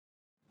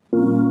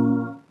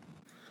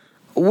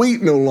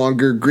Wait no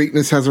longer.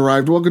 Greatness has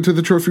arrived. Welcome to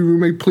the Trophy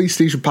Room, a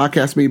PlayStation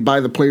podcast made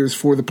by the players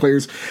for the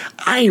players.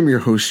 I am your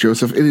host,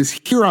 Joseph. It is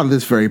here on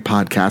this very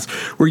podcast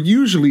where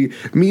usually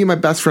me and my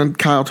best friend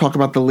Kyle talk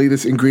about the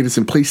latest and greatest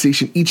in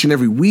PlayStation each and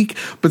every week.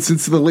 But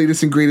since the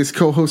latest and greatest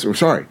co-host,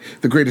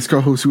 the greatest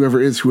co-host, whoever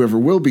is, whoever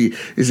will be,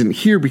 isn't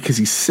here because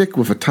he's sick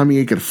with a tummy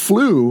ache and a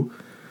flu,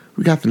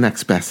 we got the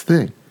next best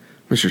thing.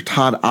 Mr.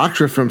 Todd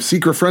Oxtra from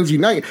Secret Friends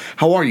Unite.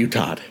 How are you,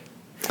 Todd?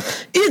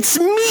 It's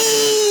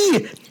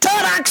me,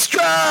 Todd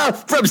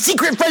Oxtra from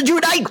Secret Friends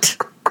Unite.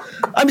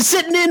 I'm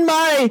sitting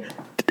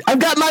I've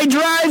got my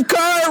drive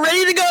car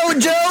ready to go,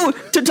 Joe,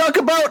 to talk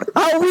about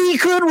how we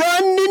could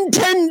run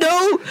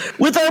Nintendo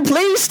with our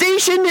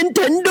PlayStation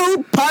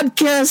Nintendo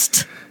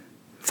podcast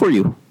for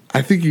you.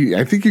 I think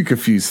you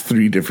confused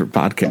three different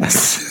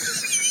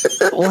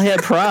podcasts. We'll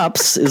have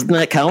props. Doesn't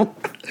that count?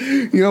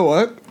 You know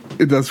what?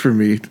 It does for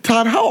me.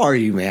 Todd, how are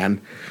you,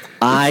 man?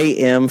 I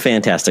am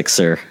fantastic,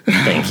 sir.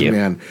 Thank you.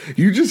 Man,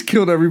 you just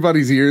killed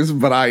everybody's ears,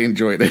 but I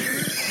enjoyed it.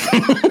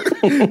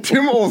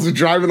 Tim was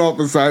driving off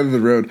the side of the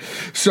road.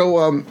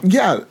 So,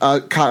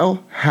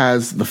 Kyle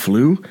has the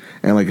flu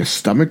and like a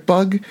stomach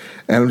bug.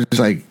 And I'm just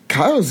like,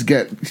 Kyle's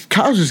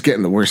just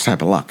getting the worst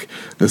type of luck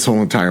this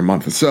whole entire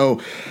month. So,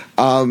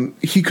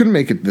 he couldn't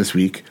make it this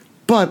week,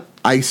 but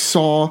I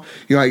saw,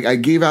 I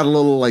gave out a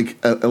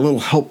little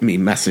help me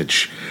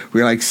message.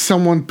 We're like,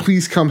 someone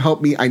please come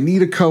help me. I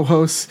need a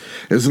co-host.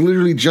 It was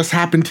literally just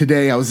happened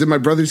today. I was in my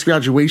brother's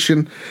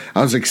graduation.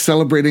 I was like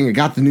celebrating. I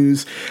got the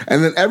news.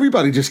 And then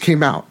everybody just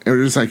came out and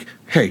we're just like,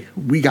 hey,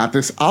 we got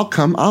this. I'll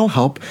come. I'll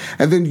help.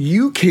 And then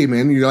you came in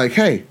and you're like,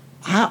 hey,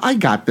 I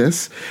got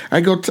this.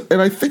 I go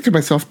and I think to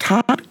myself,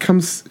 Todd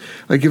comes,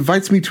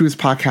 invites me to his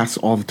podcast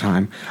all the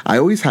time. I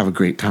always have a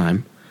great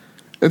time.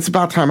 It's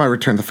about time I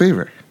return the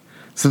favor.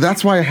 So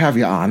that's why I have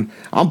you on.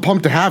 I'm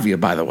pumped to have you,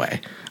 by the way.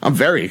 I'm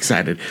very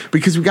excited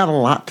because we got a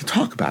lot to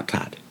talk about,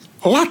 Todd.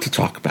 A lot to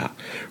talk about.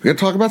 We're going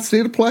to talk about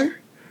State of Play.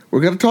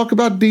 We're going to talk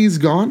about Days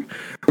Gone.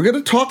 We're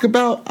going to talk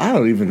about, I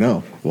don't even know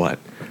what,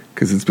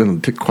 because it's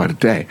been quite a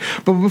day.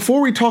 But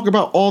before we talk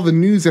about all the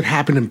news that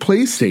happened in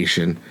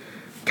PlayStation,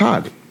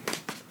 Todd,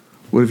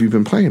 what have you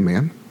been playing,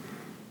 man?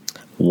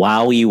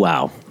 Wowie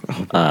wow.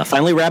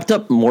 Finally wrapped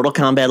up Mortal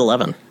Kombat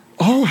 11.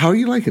 Oh, how are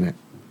you liking it?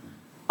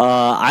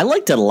 I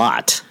liked it a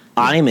lot.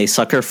 I'm a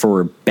sucker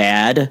for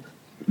bad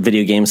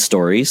video game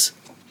stories,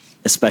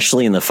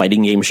 especially in the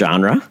fighting game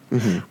genre.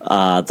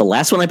 Mm-hmm. The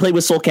last one I played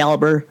was Soul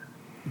Calibur.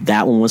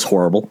 That one was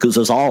horrible because it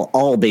was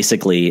all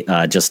basically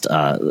just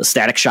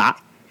static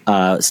shots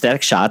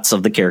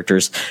of the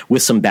characters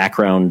with some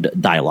background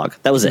dialogue.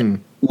 That was it.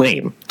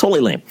 Lame. Totally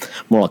lame.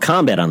 Mortal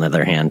Kombat, on the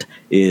other hand,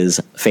 is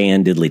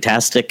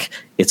fan-diddly-tastic.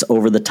 It's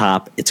over the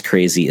top. It's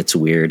crazy. It's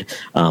weird.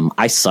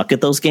 I suck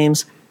at those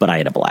games, but I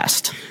had a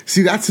blast.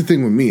 See, that's the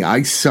thing with me.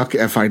 I suck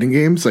at fighting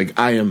games. Like,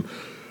 I am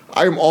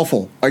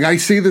awful. Like, I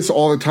say this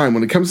all the time.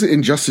 When it comes to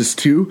Injustice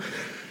 2,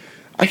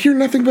 I hear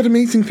nothing but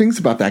amazing things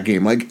about that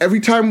game. Like,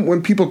 every time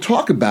when people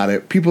talk about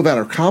it, people that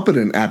are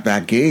competent at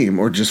that game,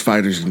 or just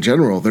fighters in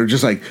general, they're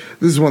just like,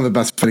 this is one of the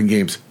best fighting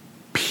games,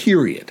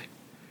 period.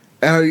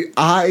 And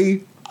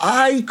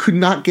I could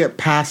not get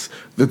past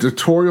the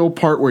tutorial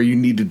part where you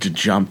needed to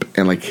jump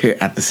and, hit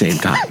at the same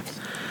time.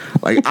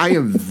 I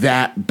am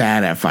that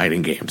bad at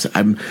fighting games.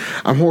 I'm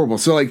horrible.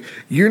 So,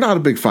 you're not a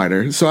big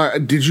fighter. So,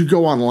 did you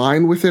go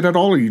online with it at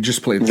all, or you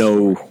just played?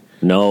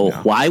 No.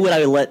 Why would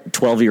I let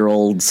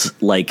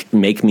 12-year-olds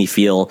make me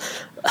feel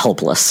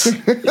helpless?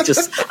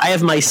 I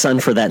have my son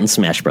for that in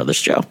Smash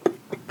Brothers, Joe.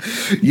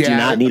 Yeah, do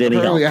not need any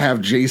help. I have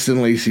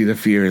Jason Lacey to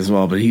fear as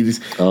well, but he's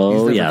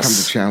never come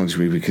to challenge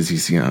me because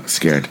he's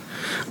scared.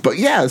 But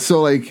yeah,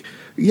 so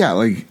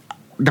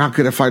not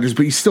good at fighters,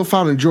 but you still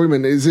found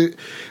enjoyment. Is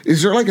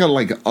there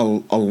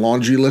a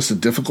laundry list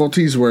of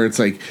difficulties where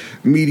it's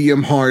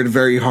medium hard,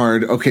 very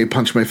hard, okay,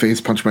 punch my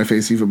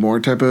face even more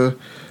type of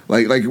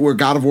where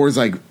God of War is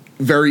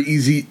very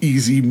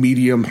easy,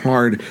 medium,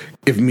 hard,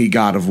 give me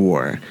God of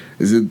War.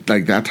 Is it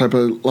that type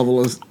of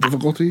level of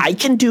difficulty? I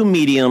can do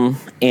medium,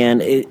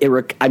 and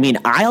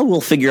I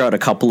will figure out a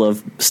couple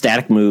of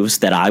static moves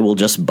that I will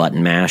just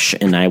button mash,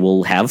 and I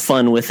will have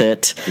fun with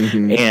it.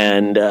 Mm-hmm.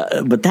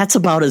 And but that's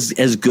about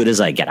as good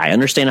as I get. I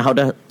understand how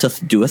to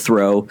do a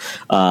throw.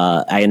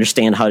 I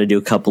understand how to do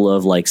a couple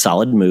of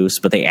solid moves,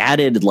 but they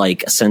added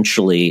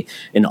essentially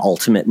an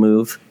ultimate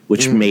move,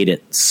 which made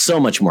it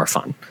so much more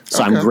fun.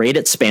 So okay. I'm great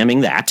at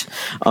spamming that.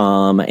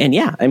 And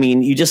yeah,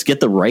 you just get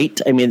the right,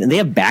 they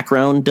have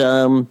background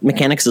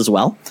mechanics as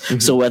well. Mm-hmm.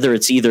 So whether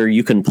it's either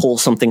you can pull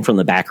something from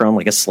the background,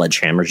 like a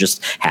sledgehammer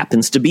just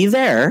happens to be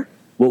there.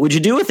 What would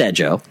you do with that,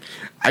 Joe?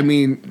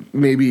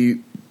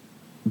 Maybe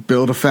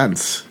build a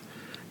fence.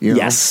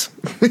 Yes.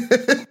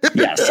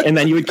 Yes. And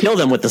then you would kill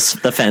them with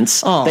the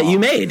fence that you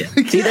made.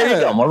 See, there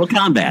you go. Mortal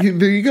Kombat.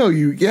 There you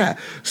go.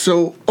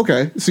 So,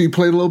 okay. So you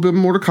played a little bit of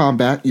Mortal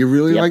Kombat. You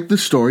really like the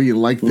story. You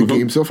like the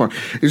game so far.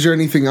 Is there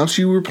anything else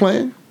you were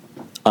playing?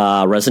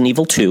 Resident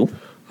Evil 2.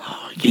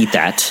 Beat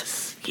that.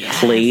 Yes.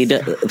 Played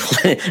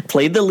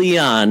the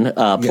Leon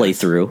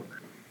playthrough.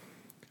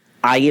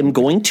 I am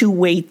going to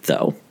wait,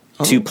 though,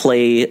 to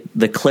play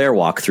the Claire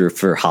walkthrough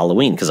for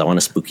Halloween because I want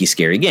a spooky,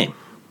 scary game.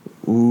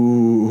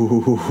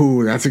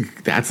 Ooh, that's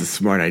a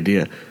smart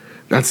idea.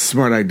 That's a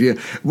smart idea.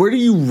 Where do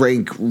you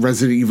rank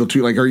Resident Evil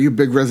 2? Like, are you a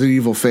big Resident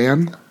Evil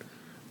fan?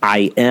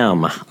 I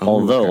am,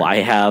 although I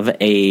have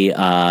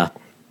a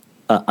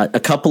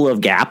couple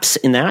of gaps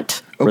in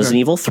that. Okay.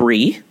 Resident Evil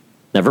 3,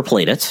 never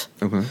played it.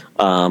 Okay.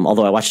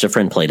 Although I watched a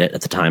friend played it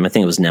at the time. I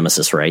think it was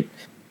Nemesis, right?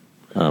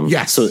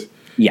 Yes. So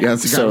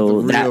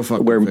so that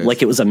where face.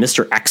 Like it was a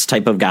Mr. X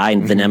type of guy,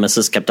 and the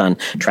Nemesis kept on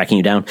tracking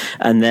you down.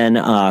 And then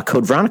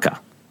Code Veronica.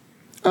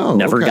 Oh,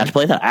 never got to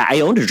play that. I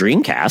owned a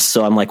Dreamcast,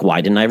 so I'm like,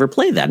 why didn't I ever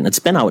play that? And it's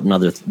been out in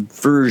other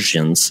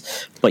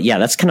versions. But yeah,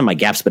 that's kind of my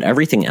gaps. But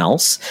everything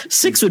else,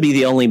 6 would be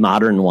the only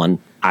modern one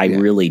I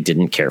really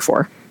didn't care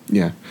for.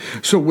 Yeah.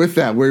 So with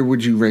that, where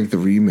would you rank the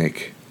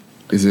remake?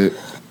 Is it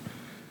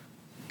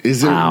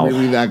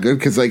really that good?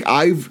 Because like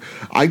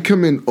I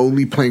come in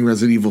only playing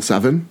Resident Evil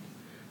 7.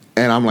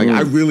 And I'm like,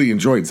 I really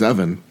enjoyed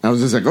 7. I was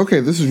just like, okay,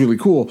 this is really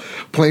cool.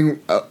 Playing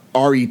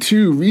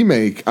RE2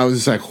 remake, I was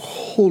just like,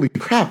 holy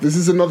crap, this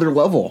is another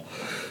level.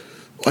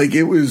 Like,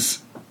 it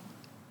was...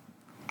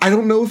 I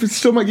don't know if it's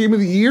still my game of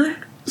the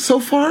year so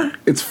far.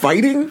 It's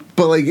fighting,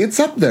 but, like, it's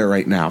up there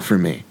right now for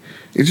me.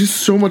 It's just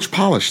so much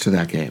polish to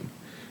that game,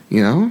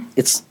 you know?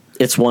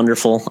 It's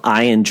wonderful.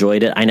 I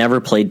enjoyed it. I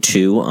never played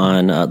 2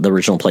 on the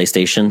original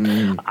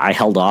PlayStation. I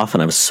held off,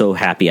 and I was so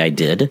happy I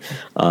did.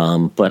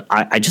 But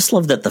I just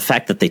love that the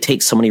fact that they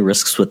take so many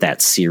risks with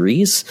that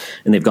series,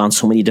 and they've gone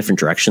so many different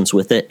directions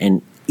with it,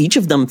 and each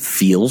of them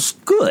feels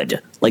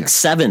good. Like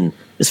 7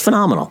 is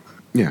phenomenal.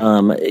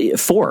 Yeah.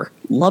 4,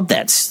 love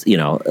that.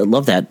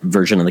 Love that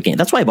version of the game.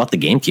 That's why I bought the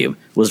GameCube.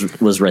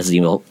 Was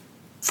Resident Evil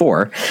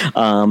 4.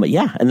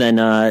 And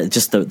then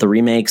just the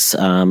remakes,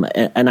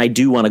 and I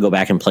do want to go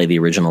back and play the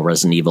original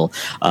Resident Evil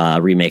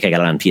remake. I got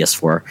it on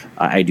PS4.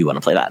 I do want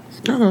to play that.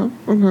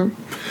 Okay.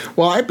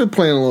 Well, I've been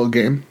playing a little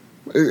game.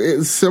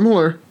 It's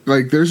similar.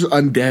 Like, there's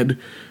undead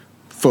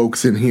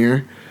folks in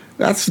here.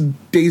 That's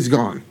Days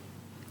Gone.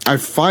 I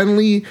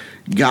finally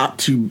got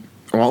to...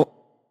 Well,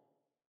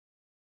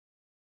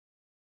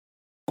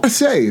 I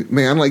say,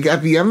 man, like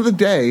at the end of the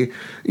day,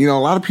 a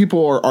lot of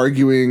people are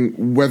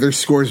arguing whether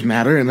scores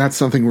matter, and that's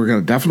something we're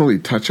going to definitely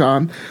touch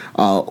on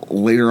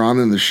later on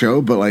in the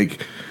show. But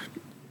like,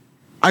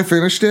 I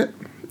finished it.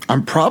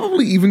 I'm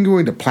probably even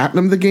going to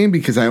platinum the game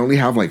because I only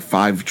have like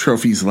 5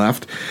 trophies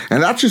left,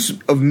 and that's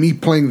just of me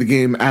playing the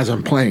game as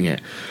I'm playing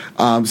it.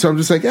 So I'm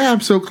just like,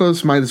 I'm so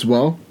close, might as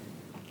well.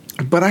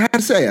 But I have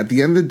to say, at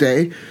the end of the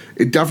day,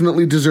 it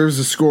definitely deserves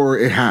the score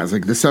it has.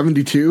 Like the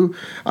 72,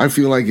 I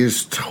feel like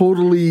is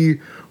totally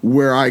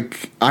where I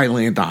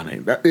land on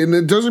it. And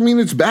it doesn't mean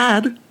it's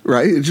bad,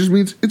 right? It just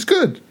means it's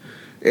good.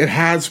 It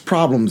has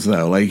problems,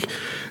 though. Like,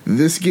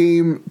 this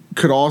game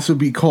could also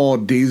be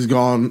called Days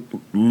Gone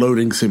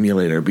Loading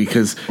Simulator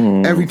because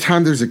every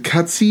time there's a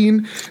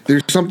cutscene,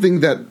 there's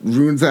something that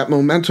ruins that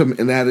momentum,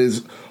 and that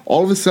is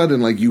all of a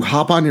sudden, like, you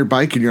hop on your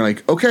bike and you're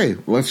like, okay,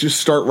 let's just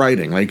start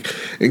riding. Like,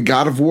 in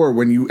God of War,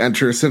 when you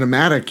enter a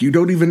cinematic, you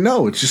don't even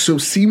know. It's just so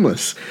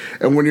seamless.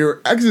 And when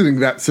you're exiting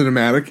that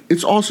cinematic,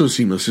 it's also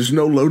seamless. There's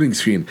no loading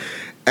screen.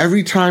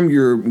 Every time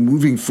you're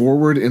moving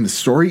forward in the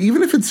story,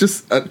 even if it's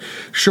just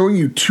showing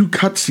you 2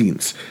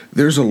 cutscenes,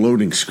 there's a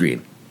loading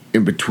screen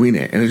in between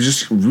it. And it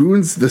just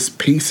ruins this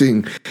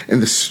pacing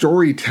and the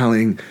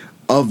storytelling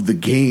of the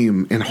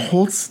game and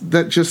halts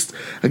that just,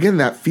 again,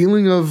 that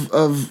feeling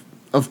of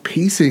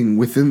pacing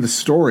within the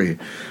story.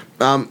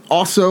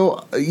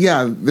 Also,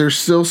 there's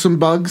still some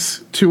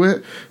bugs to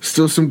it,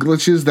 still some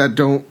glitches that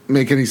don't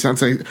make any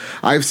sense.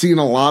 I've seen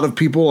a lot of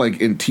people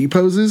like in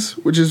T-poses,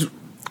 which is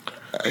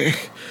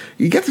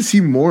you get to see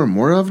more and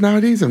more of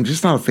nowadays. I'm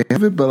just not a fan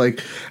of it, but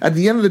like at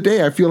the end of the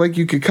day, I feel like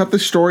you could cut the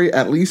story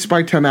at least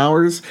by 10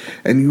 hours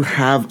and you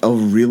have a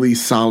really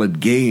solid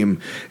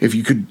game. If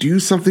you could do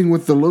something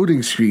with the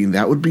loading screen,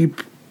 that would be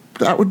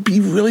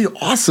really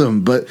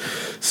awesome. But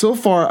so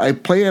far, I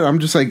play it, I'm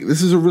just like,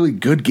 this is a really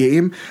good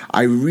game.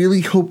 I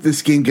really hope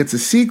this game gets a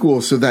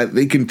sequel so that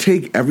they can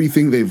take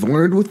everything they've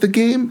learned with the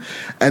game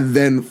and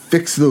then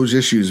fix those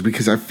issues,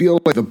 because I feel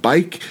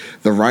like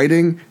the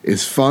riding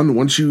is fun.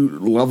 Once you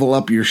level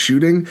up your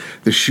shooting,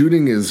 the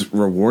shooting is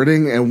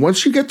rewarding. And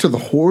once you get to the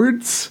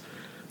hordes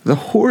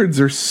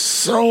are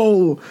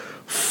so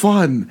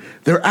fun.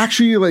 They're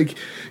actually like,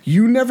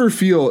 you never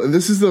feel,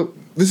 this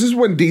is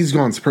when Days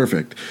Gone's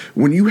perfect.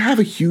 When you have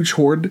a huge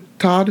horde,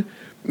 Todd,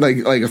 like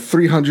a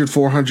 300,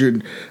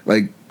 400,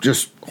 like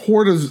just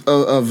horde of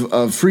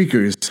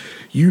freakers,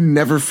 you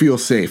never feel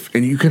safe,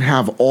 and you can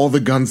have all the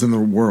guns in the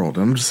world.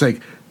 I'm just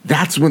like,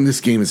 that's when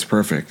this game is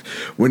perfect.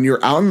 When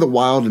you're out in the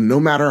wild, and no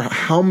matter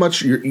how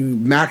much you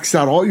maxed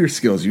out all your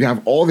skills, you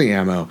have all the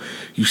ammo,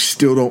 you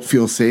still don't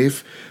feel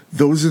safe.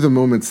 Those are the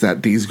moments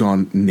that Days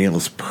Gone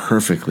nails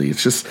perfectly.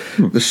 It's just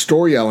the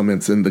story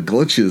elements and the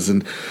glitches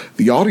and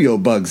the audio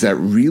bugs that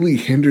really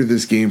hinder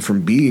this game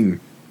from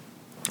being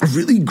a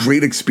really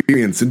great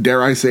experience, and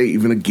dare I say,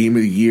 even a Game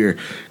of the Year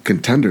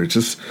contender.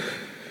 It's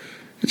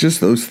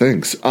just those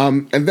things.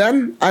 And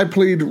then I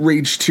played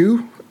Rage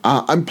 2.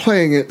 I'm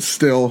playing it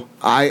still.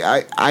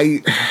 I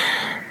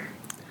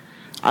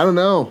don't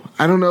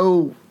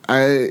know.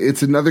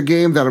 It's another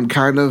game that I'm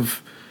kind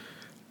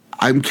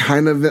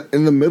of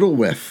in the middle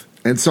with.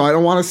 And so I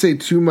don't want to say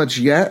too much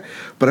yet,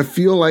 but I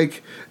feel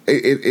like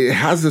it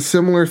has a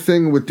similar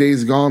thing with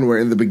Days Gone, where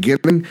in the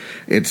beginning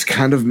it's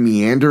kind of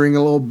meandering a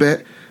little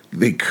bit.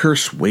 They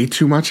curse way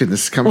too much, and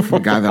this is coming from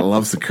a guy that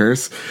loves to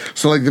curse.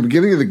 So, like, the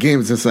beginning of the game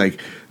is just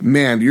like,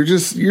 man, you're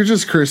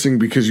just cursing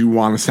because you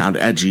want to sound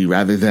edgy,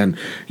 rather than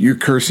you're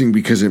cursing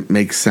because it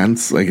makes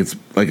sense, like it's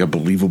like a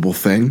believable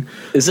thing.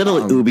 Is it a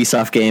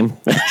Ubisoft game?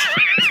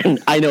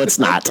 I know it's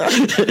not,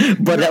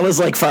 but that was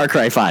like Far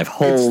Cry 5.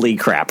 Holy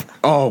crap!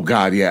 Oh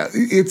god, yeah,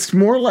 it's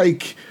more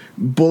like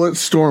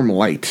Bulletstorm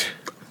Light.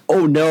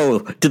 Oh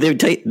no! Did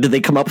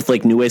they come up with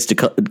like new ways to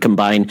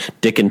combine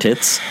dick and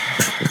tits?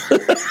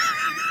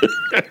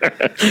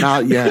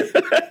 Not yet.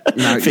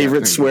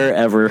 Favorite swear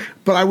ever.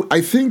 But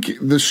I think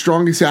the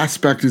strongest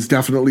aspect is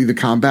definitely the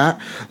combat.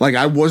 Like,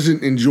 I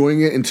wasn't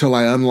enjoying it until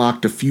I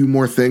unlocked a few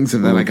more things,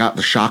 and then I got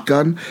the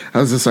shotgun. I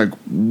was just like,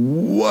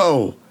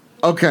 whoa.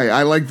 Okay,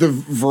 I like the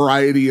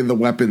variety in the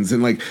weapons,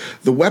 and like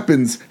the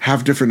weapons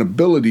have different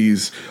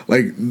abilities.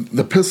 Like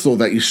the pistol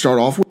that you start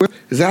off with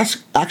is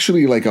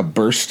actually like a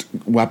burst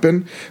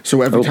weapon.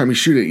 So every time you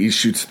shoot it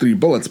shoots 3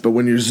 bullets. But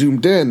when you're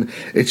zoomed in,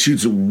 it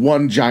shoots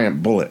 1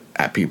 giant bullet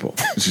at people,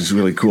 which is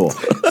really cool.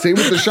 Same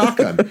with the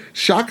shotgun.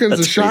 Shotgun's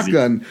a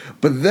shotgun,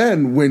 but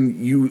then when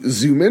you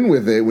zoom in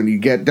with it, when you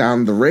get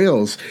down the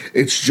rails,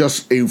 it's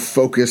just a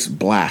focused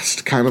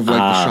blast, kind of like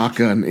the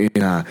shotgun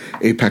in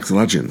Apex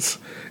Legends.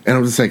 And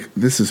I'm just like,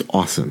 this is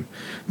awesome.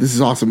 This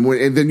is awesome.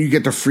 And then you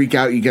get to freak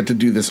out. You get to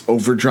do this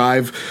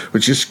overdrive,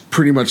 which just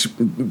pretty much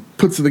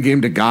puts the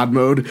game to God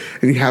mode.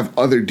 And you have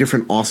other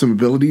different awesome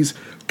abilities.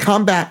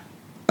 Combat,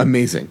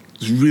 amazing.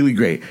 It's really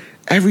great.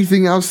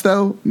 Everything else,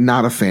 though,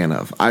 not a fan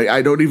of.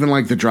 I don't even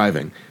like the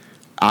driving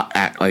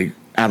at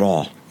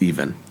all,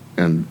 even.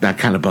 And that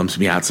kind of bums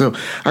me out. So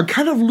I'm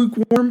kind of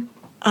lukewarm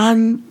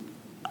on...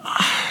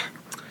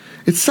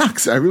 It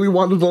sucks. I really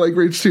wanted to like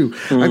Rage 2.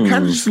 I'm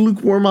kind of just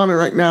lukewarm on it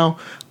right now.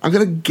 I'm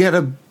going to get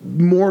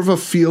more of a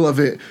feel of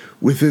it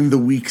within the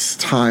week's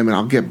time, and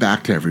I'll get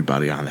back to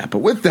everybody on that. But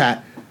with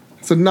that,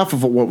 it's enough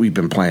of what we've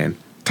been playing.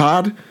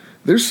 Todd,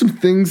 there's some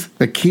things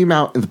that came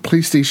out in the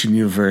PlayStation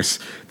universe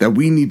that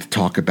we need to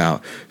talk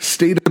about.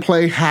 State of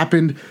Play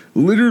happened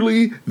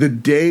literally the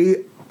day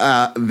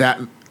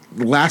that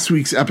last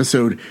week's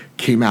episode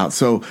came out.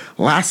 So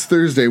last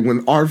Thursday,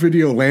 when our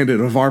video landed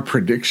of our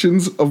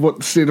predictions of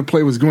what State of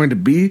Play was going to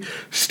be,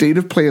 State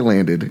of Play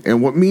landed.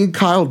 And what me and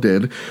Kyle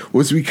did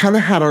was we kind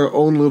of had our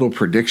own little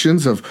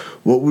predictions of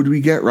what would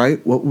we get right,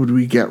 what would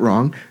we get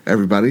wrong.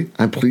 Everybody,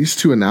 I'm pleased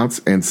to announce,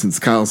 and since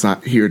Kyle's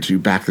not here to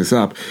back this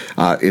up,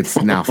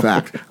 it's now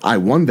fact. I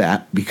won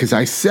that because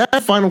I said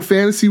Final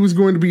Fantasy was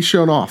going to be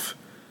shown off.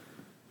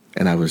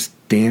 And I was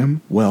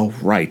damn well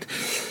right.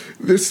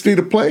 This State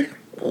of Play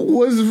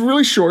was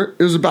really short.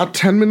 It was about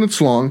 10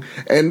 minutes long,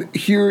 and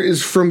here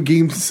is from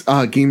I was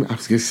going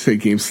to say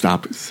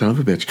GameStop, son of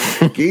a bitch,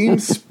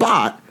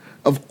 GameSpot,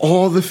 of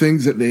all the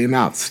things that they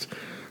announced.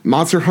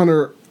 Monster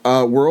Hunter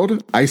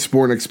World,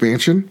 Iceborne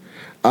expansion,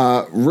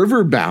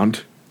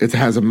 Riverbound. It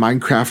has a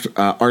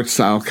Minecraft art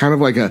style, kind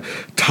of like a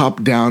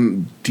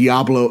top-down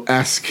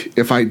Diablo-esque,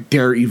 if I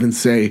dare even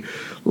say,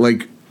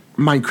 like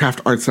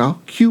Minecraft art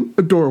style. Cute,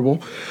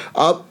 adorable.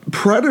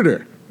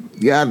 Predator.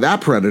 Yeah, that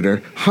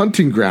Predator.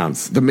 Hunting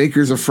Grounds. The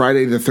makers of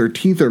Friday the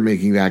 13th are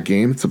making that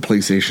game. It's a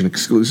PlayStation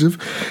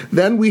exclusive.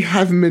 Then we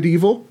have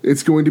Medieval.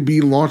 It's going to be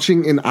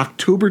launching in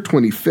October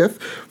 25th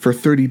for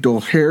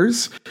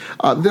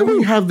 $30. Then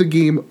we have the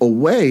game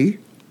Away,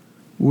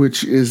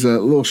 which is a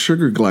little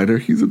sugar glider.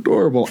 He's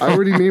adorable. I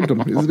already named him.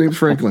 His name's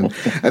Franklin.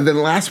 And then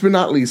last but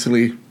not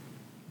leastly,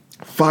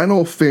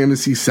 Final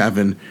Fantasy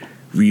VII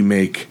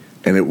Remake,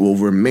 and it will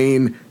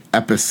remain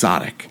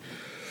episodic.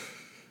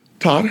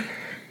 Todd?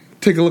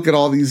 Take a look at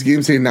all these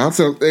games they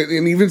announced. And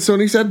even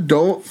Sony said,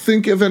 don't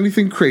think of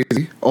anything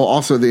crazy. Oh,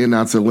 also, they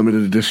announced a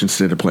limited edition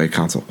State of Play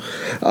console.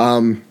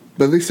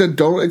 But they said,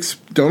 don't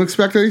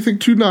expect anything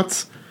too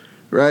nuts,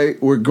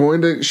 right? We're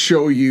going to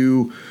show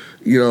you,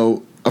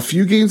 a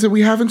few games that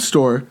we have in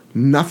store,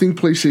 nothing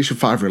PlayStation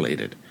 5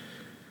 related.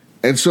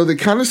 And so they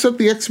kind of set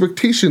the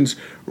expectations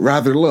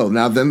rather low.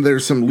 Now, then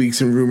there's some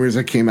leaks and rumors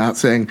that came out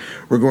saying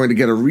we're going to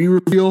get a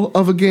re-reveal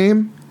of a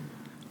game,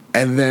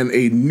 and then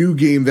a new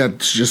game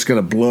that's just going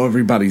to blow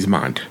everybody's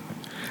mind.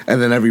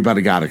 And then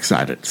everybody got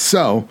excited.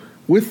 So,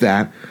 with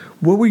that,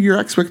 what were your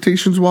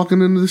expectations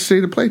walking into the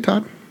State of Play,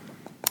 Todd?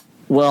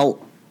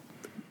 Well,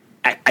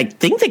 I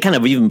think they kind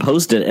of even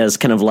posed it as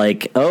kind of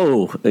like,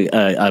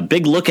 a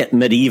big look at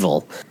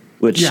Medieval,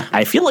 which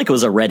I feel like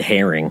was a red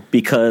herring,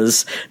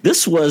 because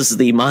this was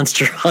the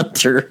Monster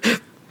Hunter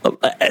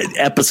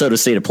episode of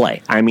State of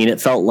Play. I mean,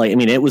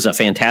 it was a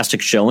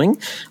fantastic showing.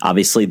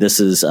 Obviously, this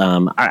is,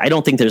 I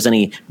don't think there's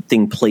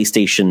anything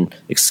PlayStation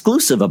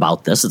exclusive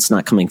about this. It's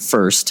not coming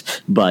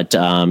first, but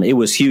it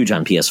was huge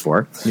on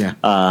PS4. Yeah.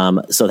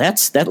 So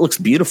that looks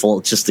beautiful.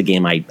 It's just the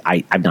game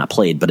I've not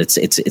played, but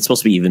it's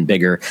supposed to be even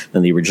bigger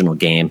than the original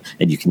game,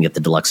 and you can get the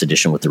deluxe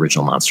edition with the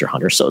original Monster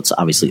Hunter. So it's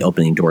obviously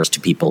opening doors to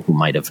people who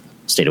might have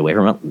stayed away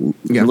from it.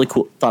 Yeah. Really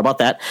cool. Thought about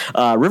that.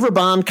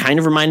 Riverbond kind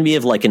of reminded me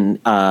of like an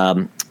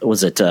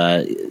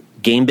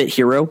Gambit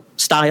Hero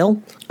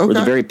style, with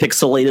a very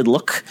pixelated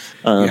look,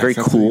 very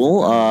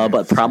cool,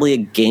 but probably a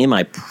game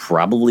I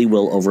probably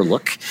will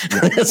overlook,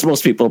 as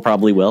most people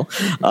probably will.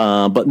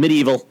 But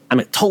Medieval,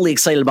 I'm totally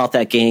excited about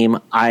that game.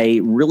 I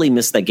really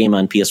missed that game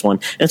on PS1,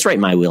 and it's right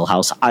in my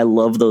wheelhouse. I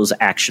love those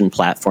action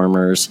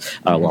platformers,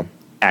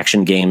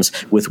 action games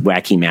with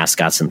wacky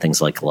mascots and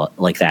things like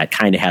that.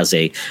 Kind of has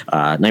a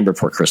Nightmare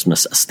Before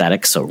Christmas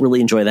aesthetic, so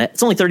really enjoy that.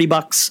 It's only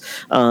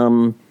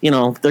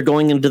 $30. They're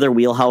going into their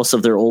wheelhouse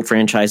of their old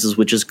franchises,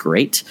 which is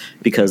great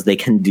because they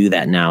can do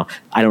that now.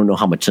 I don't know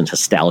how much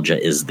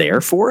nostalgia is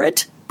there for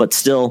it, but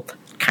still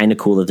kind of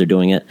cool that they're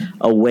doing it.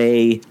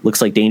 Away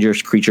looks like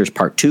Dangerous Creatures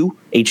Part 2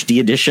 HD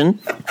edition.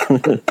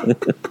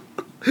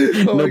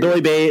 No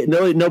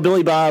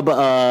Billy Bob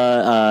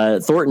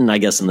Thornton, I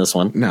guess, in this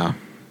one. No.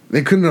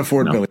 They couldn't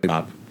afford Billy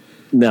Bob.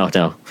 No.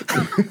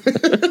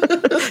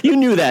 You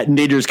knew that in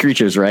Dangerous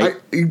Creatures, right?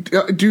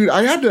 Dude,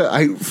 I had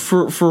to.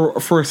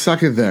 For a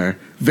second there,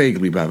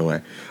 vaguely, by the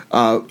way,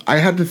 I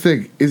had to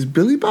think: is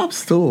Billy Bob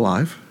still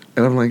alive?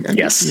 And I'm like,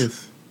 yes. He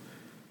is.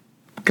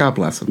 God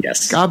bless him.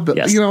 Yes.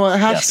 You know what?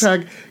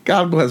 Hashtag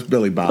God bless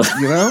Billy Bob.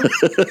 You know?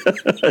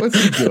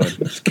 What's he doing?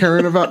 He's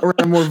carrying around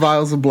more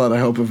vials of blood, I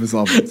hope, of his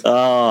loved ones.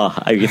 Oh,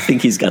 I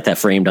think he's got that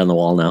framed on the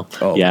wall now.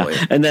 Oh, yeah. Boy.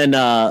 And then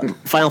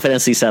Final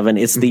Fantasy VII,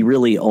 it's the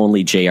really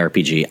only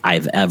JRPG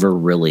I've ever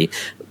really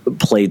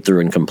played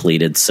through and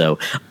completed. So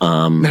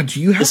now, do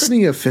you have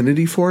any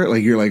affinity for it?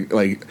 Like, you're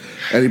like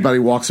anybody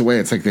walks away,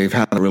 it's like they've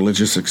had a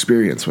religious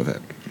experience with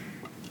it.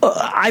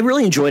 I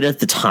really enjoyed it at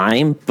the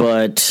time,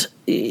 but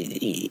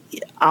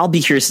I'll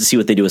be curious to see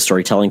what they do with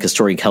storytelling, because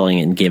storytelling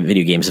in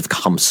video games have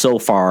come so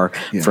far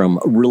from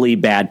really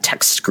bad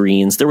text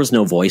screens. There was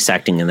no voice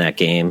acting in that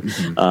game,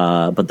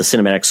 but the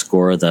cinematic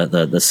score, the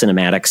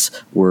cinematics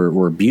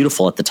were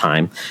beautiful at the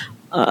time.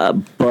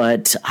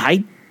 But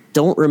I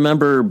don't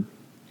remember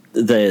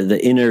the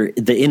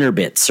inner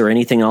bits or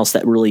anything else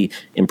that really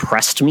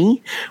impressed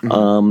me.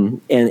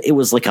 And it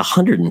was like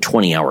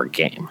 120-hour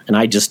game, and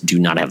I just do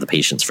not have the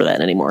patience for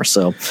that anymore.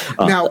 So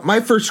now, my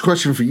first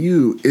question for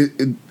you,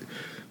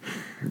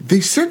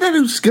 they said that it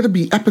was going to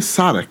be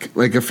episodic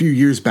like a few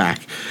years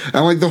back,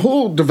 and like the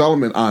whole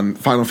development on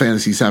Final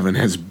Fantasy VII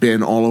has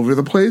been all over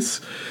the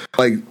place.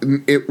 Like,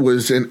 it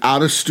was an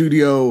out of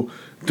studio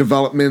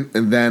development,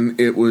 and then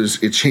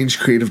it changed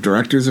creative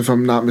directors, if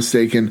I'm not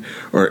mistaken,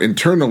 or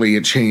internally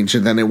it changed,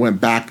 and then it went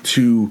back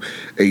to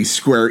a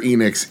Square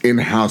Enix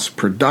in-house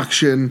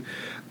production,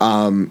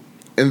 and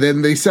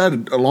then they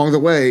said along the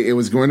way it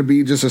was going to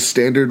be just a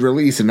standard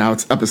release, and now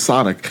it's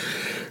episodic.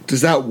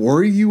 Does that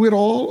worry you at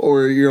all,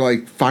 or you're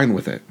like fine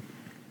with it?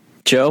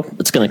 Joe,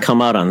 it's going to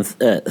come out on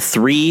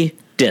 3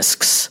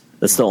 discs.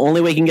 That's the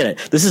only way you can get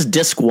it. This is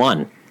disc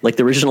 1. Like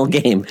the original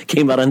game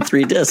came out on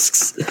 3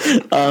 discs.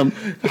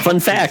 Fun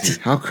fact.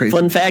 How crazy.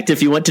 Fun fact,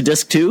 if you went to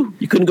disc 2,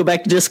 you couldn't go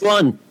back to disc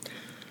 1.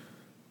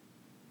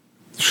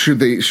 Should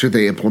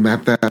they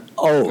implement that?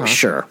 Oh,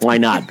 sure. Why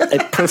not?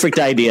 A perfect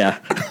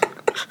idea.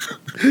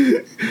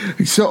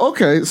 So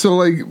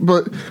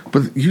but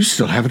you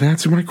still haven't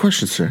answered my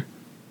question, sir.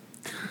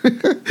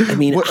 I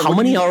mean, how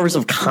many hours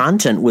of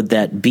content would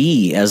that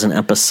be as an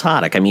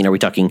episodic? I mean, are we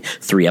talking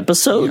 3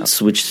 episodes,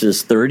 which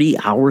is 30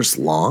 hours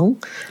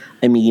long?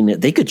 I mean,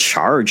 they could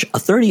charge a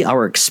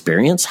 30-hour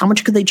experience. How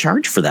much could they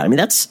charge for that? I mean,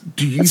 that's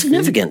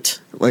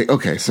significant.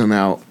 Okay, so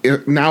now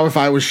if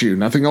I was you,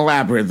 nothing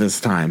elaborate this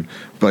time,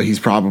 but he's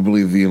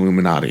probably the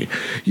Illuminati.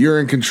 You're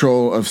in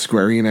control of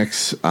Square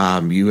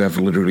Enix. You have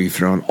literally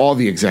thrown all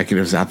the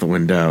executives out the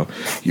window.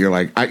 You're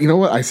like, you know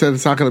what? I said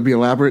it's not going to be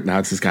elaborate. Now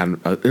it's just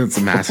gotten it's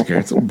a massacre.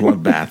 It's a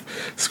bloodbath.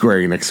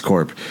 Square Enix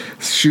Corp.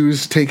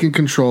 Shu's taking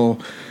control.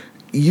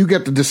 You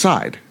get to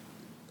decide.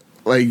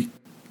 Like,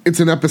 it's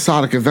an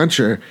episodic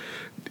adventure.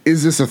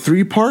 Is this a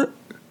 3-part?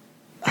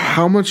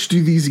 How much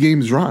do these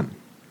games run?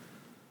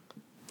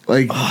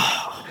 Like,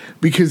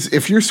 because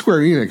if you're Square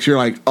Enix, you're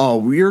like, oh,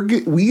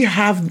 we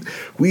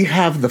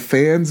have the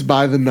fans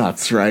by the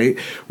nuts, right?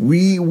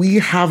 We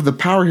have the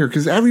power here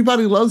because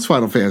everybody loves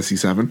Final Fantasy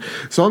VII.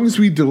 As long as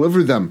we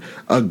deliver them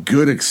a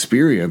good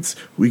experience,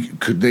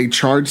 could they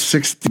charge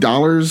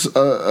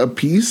 $60 a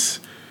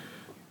piece?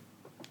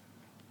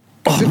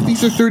 If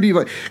these are 30,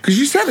 because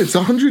you said it's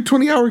a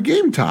 120-hour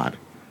game, Todd.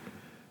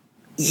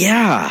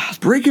 Yeah.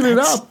 Breaking it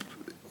up,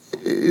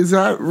 is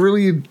that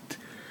really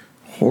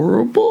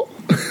horrible?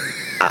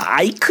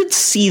 I could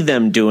see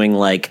them doing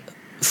like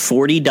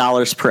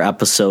 $40 per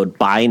episode,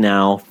 buy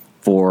now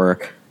for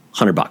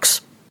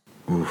 $100.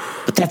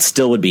 Oof. But that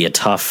still would be a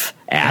tough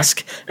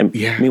ask. I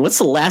mean, what's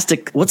the last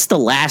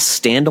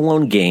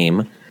standalone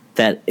game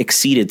that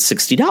exceeded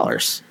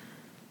 $60.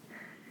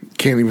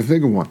 Can't even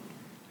think of one.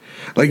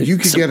 Like, you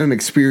could get an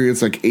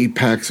experience like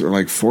Apex or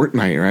like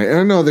Fortnite, right? And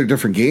I know they're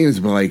different games,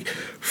 but like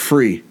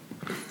free.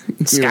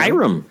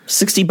 Skyrim,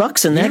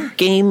 $60, and that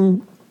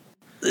game,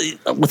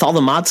 with all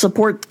the mod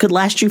support, could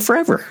last you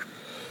forever.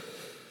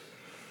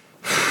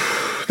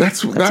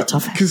 That's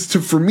tough. Because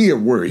for me, it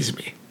worries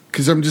me.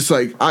 Because I'm just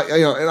like,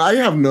 and I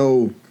have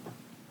no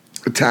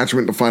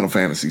attachment to Final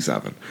Fantasy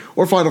VII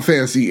or Final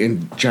Fantasy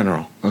in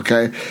general.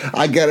 Okay,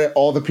 I get it.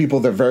 All the people,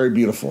 they're very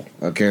beautiful.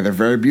 Okay, they're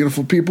very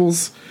beautiful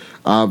peoples,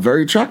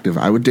 very attractive.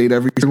 I would date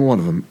every single one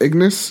of them.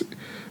 Ignis,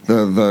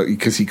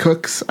 because he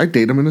cooks, I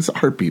date him in his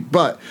heartbeat.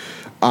 But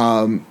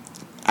I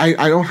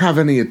don't have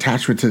any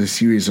attachment to the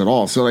series at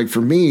all. So like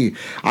for me,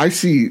 I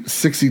see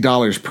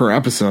 $60 per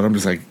episode. I'm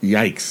just like,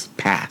 yikes,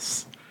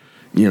 pass.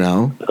 You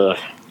know,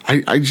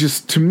 I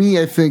just, to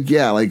me, I think,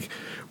 yeah, like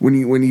when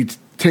you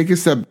take a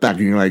step back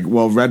and you're like,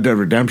 well, Red Dead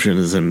Redemption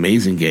is an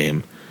amazing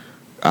game,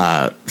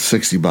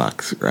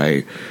 $60,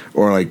 right?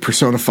 Or like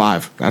Persona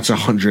 5, that's a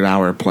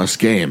 100-hour plus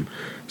game,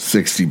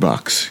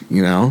 $60,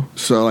 you know?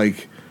 So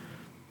like,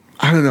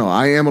 I don't know.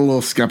 I am a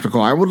little skeptical.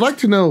 I would like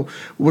to know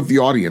what the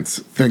audience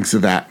thinks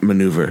of that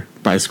maneuver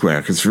by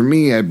Square, because for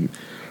me, I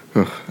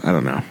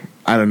don't know.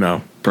 I don't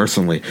know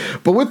personally.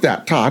 But with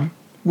that, Todd,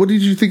 what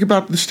did you think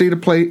about the state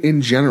of play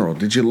in general?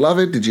 Did you love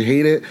it? Did you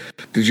hate it?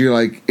 Did you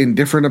like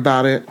indifferent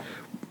about it?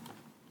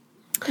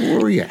 Where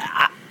were you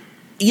at?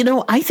 You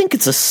know, I think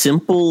it's a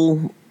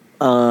simple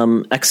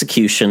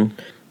execution.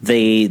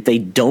 They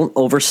don't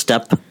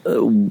overstep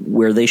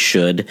where they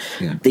should.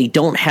 Yeah. They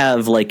don't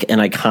have like an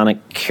iconic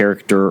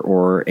character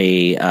or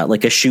a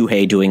like a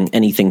Shuhei doing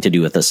anything to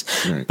do with this.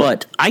 Right.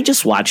 But I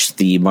just watched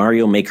the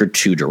Mario Maker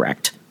 2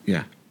 Direct.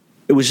 Yeah.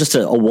 It was just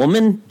a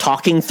woman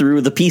talking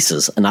through the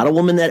pieces, and not a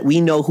woman that we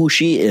know who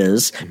she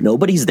is.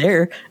 Nobody's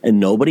there,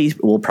 and nobody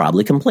will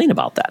probably complain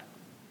about that.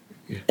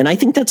 Yeah. And I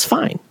think that's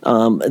fine.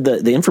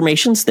 The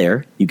information's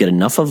there. You get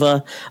enough of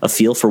a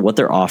feel for what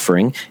they're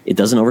offering. It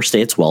doesn't overstay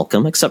its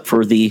welcome, except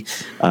for the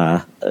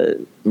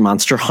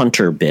Monster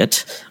Hunter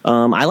bit.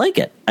 I like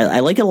it. I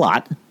like it a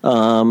lot,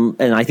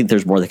 and I think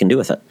there's more they can do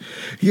with it.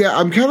 Yeah,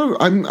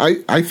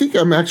 I think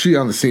I'm actually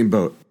on the same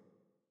boat.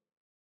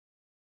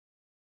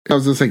 I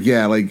was just like,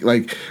 yeah,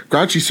 like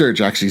Grouchy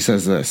Search actually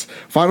says this.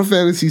 Final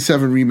Fantasy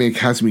VII Remake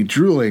has me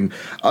drooling.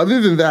 Other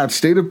than that,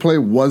 state of play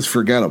was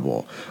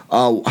forgettable.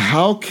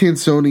 How can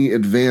Sony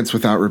advance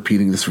without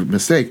repeating this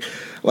mistake?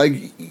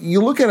 Like,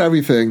 you look at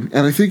everything,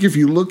 and I think if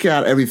you look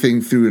at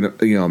everything through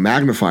a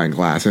magnifying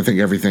glass, I think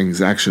everything's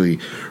actually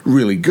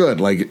really good.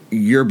 Like,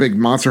 you're a big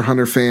Monster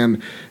Hunter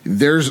fan,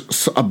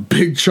 there's a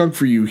big chunk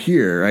for you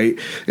here, right?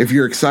 If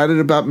you're excited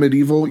about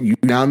Medieval, you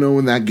now know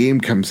when that game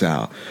comes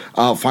out.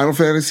 Final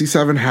Fantasy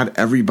VII had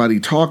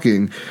everybody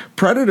talking.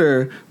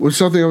 Predator was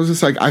something I was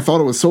just like, I thought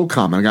it was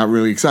SOCOM, and I got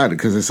really excited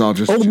because it's all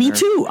just... Oh, me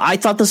too. I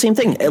thought the same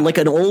thing. Like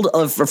an old,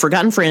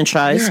 forgotten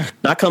franchise,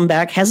 not come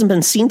back, hasn't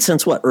been seen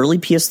since, what, early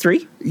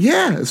PS3?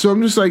 Yeah, so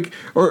I'm just like,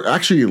 or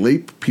actually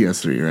late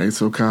PS3, right?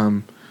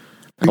 SOCOM.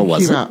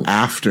 Was came out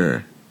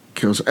after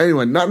Kills.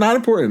 Anyway, not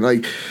important.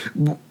 Like,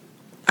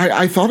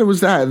 I thought it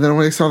was that, and then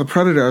when I saw the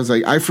Predator, I was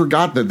like, I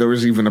forgot that there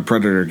was even a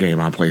Predator game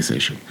on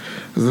PlayStation.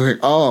 I was like,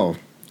 oh,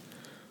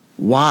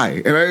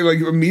 why? And I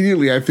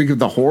immediately I think of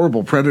the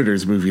horrible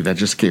Predators movie that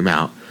just came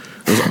out.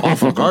 It was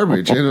awful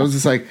garbage, and it was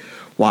just like,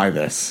 why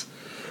this?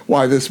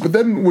 Why this? But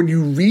then when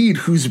you read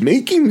who's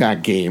making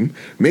that game,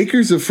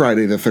 makers of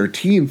Friday the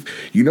 13th,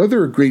 you know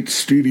they're a great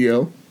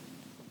studio.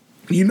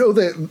 You know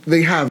that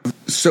they have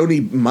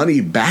Sony money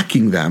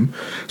backing them.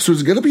 So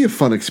it's going to be a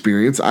fun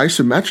experience,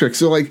 isometric.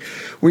 So like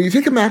when you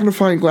take a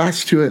magnifying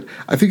glass to it,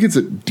 I think it's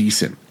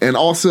decent. And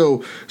also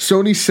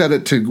Sony said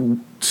it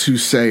to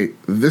say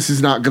this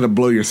is not going to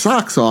blow your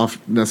socks off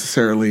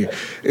necessarily.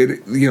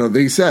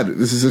 They said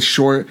this is a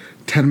short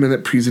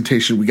 10-minute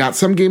presentation. We got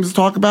some games to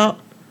talk about.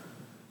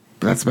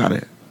 But that's about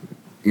it,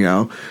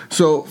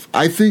 So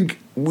I think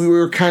we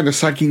were kind of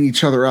psyching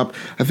each other up.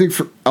 I think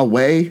for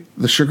Away,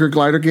 the Sugar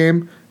Glider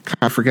game, kind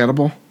of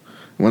forgettable.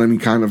 What I mean,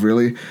 kind of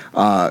really.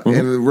 And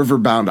the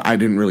Riverbound, I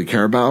didn't really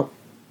care about.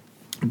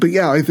 But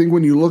yeah, I think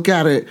when you look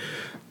at it,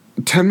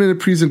 10-minute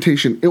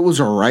presentation, it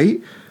was all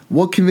right.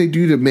 What can they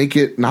do to make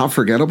it not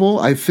forgettable?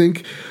 I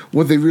think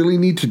what they really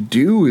need to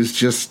do is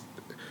just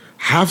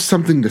have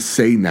something to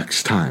say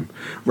next time,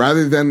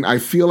 rather than I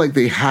feel like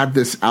they had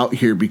this out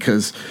here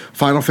because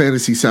Final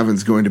Fantasy VII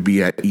is going to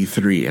be at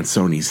E3 and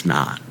Sony's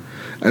not.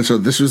 And so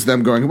this was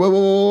them going,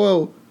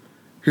 whoa.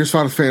 Here's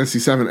Final Fantasy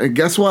VII. And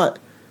guess what?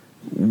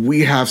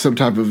 We have some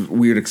type of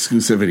weird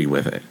exclusivity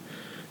with it.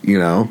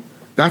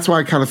 That's why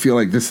I kind of feel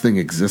like this thing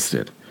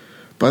existed.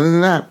 But other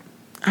than that,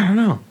 I don't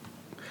know.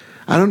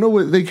 I don't know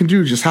what they can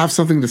do. Just have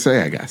something to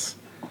say, I guess.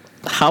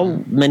 How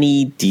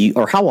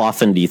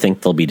often do you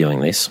think they'll be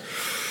doing these?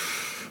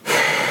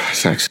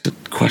 That's actually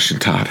a question,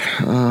 Todd.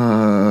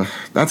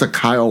 That's a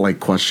Kyle-like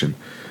question.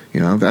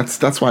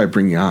 That's why I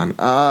bring you on.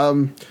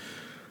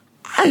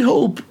 I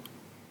hope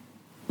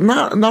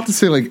not to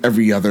say like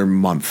every other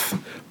month,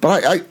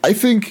 but I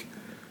think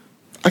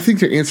I think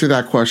to answer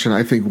that question,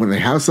 I think when they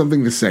have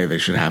something to say, they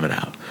should have it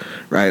out,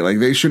 right? Like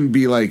they shouldn't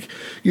be like,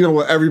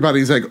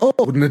 everybody's like, oh,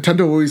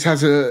 Nintendo always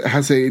has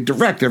a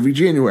direct every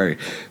January.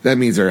 That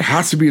means there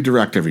has to be a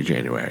direct every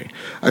January.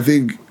 I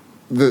think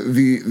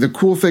the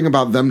cool thing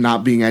about them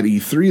not being at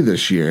E3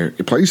 this year,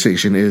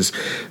 PlayStation, is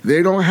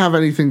they don't have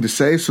anything to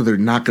say, so they're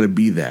not going to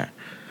be there.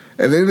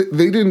 And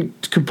they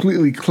didn't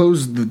completely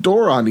close the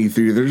door on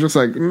E3. They're just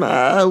like,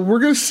 nah, we're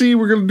going to see.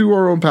 We're going to do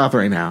our own path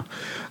right now.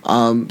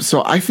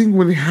 So I think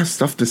when they have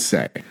stuff to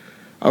say,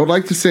 I would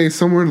like to say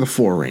somewhere in the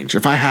 4 range,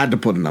 if I had to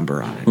put a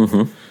number on it.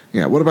 Mm-hmm.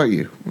 Yeah, what about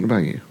you?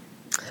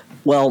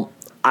 Well,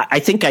 I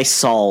think I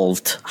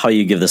solved how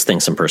you give this thing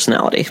some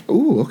personality.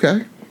 Ooh,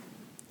 okay.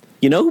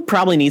 You know who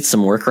probably needs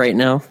some work right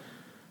now?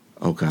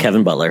 Oh, God.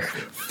 Kevin Butler.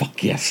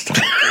 Fuck yes.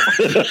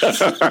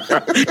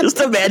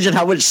 Just imagine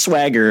how much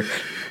swagger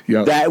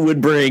that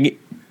would bring.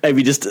 I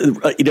mean,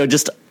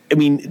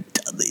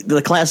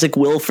 the classic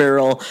Will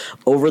Ferrell,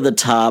 over the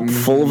top,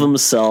 full of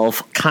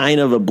himself, kind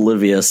of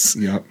oblivious,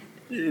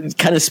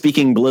 kind of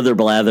speaking blither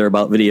blather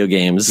about video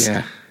games.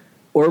 Yeah.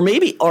 Or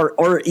maybe,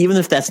 or even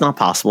if that's not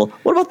possible,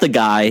 what about the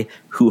guy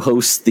who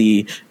hosts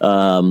the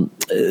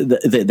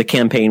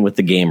campaign with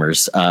the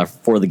gamers,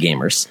 for the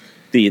gamers?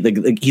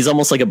 He's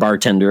almost like a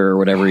bartender or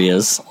whatever he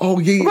is. Oh,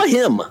 yeah. What about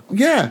him?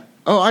 Yeah.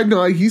 Oh, I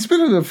know. He's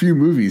been in a few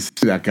movies,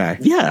 that guy.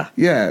 Yeah.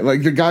 Yeah,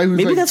 like the guy who's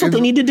maybe that's what they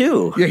need to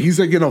do. Yeah, he's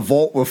like in a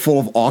vault full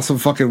of awesome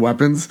fucking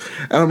weapons.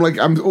 And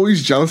I'm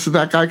always jealous of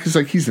that guy because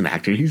like he's an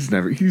actor. He's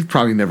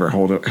probably never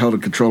held a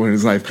controller in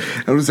his life.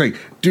 And I was like,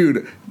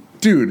 dude,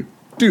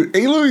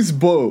 Aloy's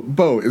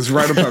bow is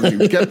right above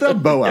you. Get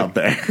that bow out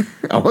there.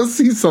 I want to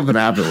see something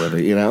happen with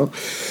it,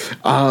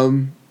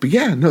 But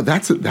yeah, no,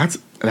 that's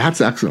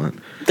excellent.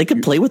 They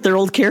could play with their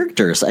old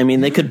characters. I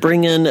mean, they could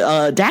bring in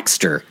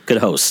Daxter could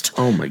host.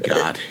 Oh my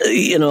God.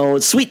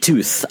 Sweet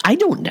Tooth. I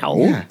don't know.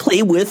 Yeah.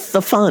 Play with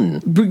the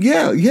fun. But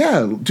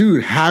yeah,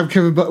 dude, have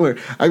Kevin Butler.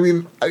 I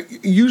mean,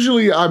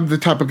 usually I'm the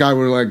type of guy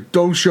where like,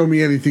 don't show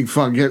me anything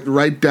fun. Get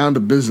right down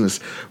to business.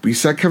 But you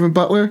said Kevin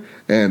Butler,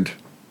 and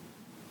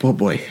oh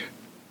boy,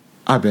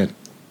 I'm in.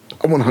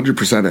 I'm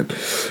 100% in.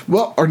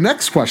 Well, our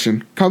next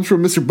question comes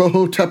from Mr.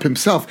 Bohotep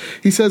himself.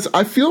 He says,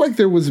 I feel like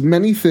there was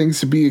many things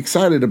to be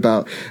excited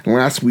about in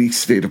last week's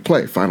State of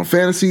Play. Final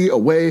Fantasy,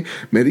 Away,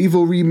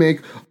 Medieval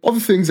Remake, all the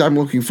things I'm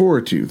looking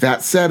forward to.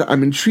 That said,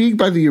 I'm intrigued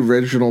by the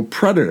original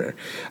Predator.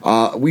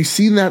 We've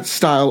seen that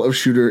style of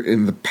shooter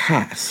in the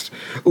past.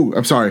 Oh,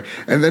 I'm sorry.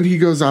 And then he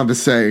goes on to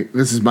say,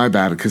 this is my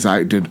bad because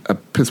I did a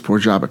piss poor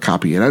job at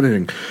copy and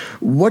editing.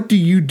 What do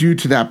you do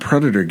to that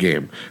Predator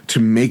game to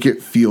make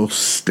it feel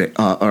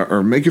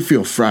or make it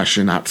feel fresh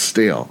and not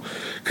stale?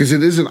 Because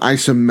it is an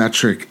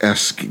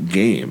isometric-esque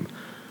game.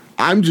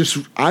 I'm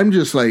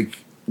just like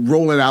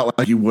rolling out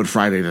like you would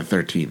Friday the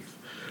 13th.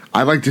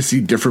 I like to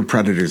see different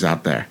Predators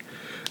out there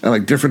and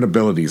like different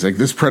abilities. Like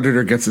this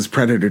Predator gets his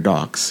Predator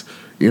dogs,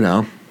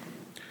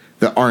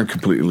 that aren't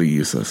completely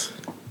useless.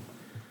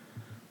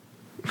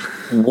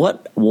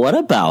 What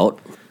about?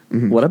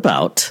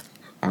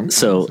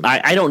 So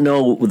I don't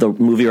know the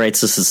movie rights.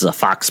 This is a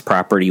Fox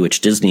property,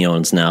 which Disney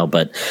owns now.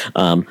 But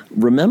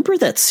remember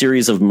that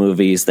series of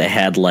movies that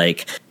had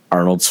like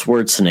Arnold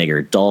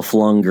Schwarzenegger, Dolph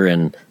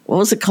Lundgren. What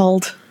was it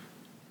called?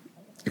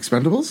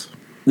 Expendables?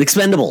 The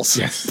Expendables.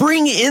 Yes.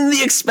 Bring in the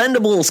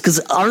Expendables, because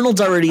Arnold's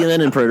already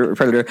in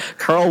Predator.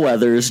 Carl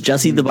Weathers,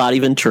 Jesse the Body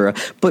Ventura.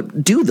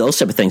 But do those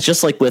type of things,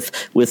 just like with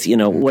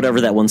whatever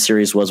that one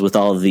series was with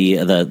all of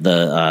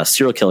the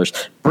serial killers.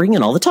 Bring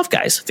in all the tough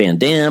guys. Van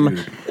Damme.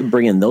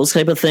 Bring in those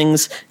type of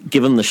things.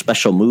 Give them their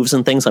special moves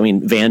and things. I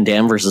mean, Van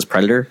Damme versus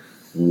Predator.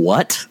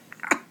 What?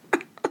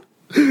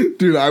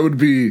 Dude, I'd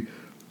be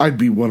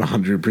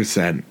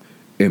 100%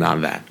 in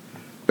on that.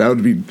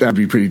 That'd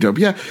be pretty dope.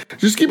 Yeah,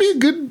 just give me a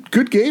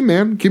good game,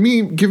 man. Give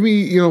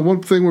me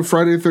one thing with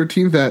Friday the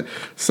 13th that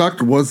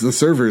sucked was the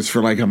servers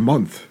for like a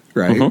month,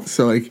 right? Mm-hmm.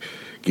 So like,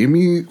 give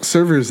me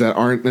servers that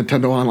aren't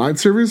Nintendo Online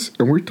servers,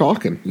 and we're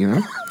talking.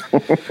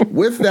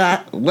 With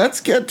that, let's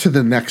get to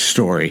the next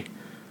story.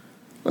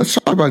 Let's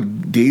talk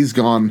about Days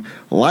Gone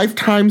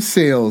lifetime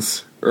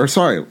sales.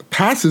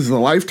 Passes the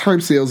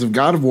lifetime sales of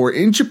God of War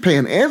in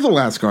Japan and The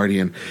Last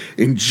Guardian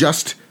in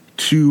just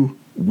 2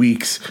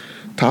 weeks.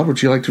 Todd,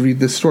 would you like to read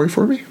this story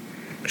for me?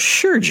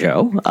 Sure,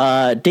 Joe.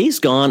 Days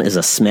Gone is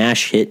a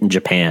smash hit in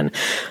Japan.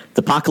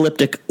 The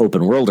apocalyptic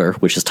open worlder,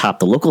 which has topped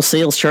the local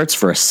sales charts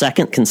for a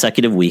second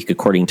consecutive week,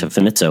 according to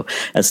Famitsu,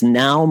 has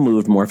now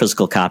moved more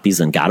physical copies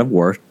than God of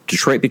War,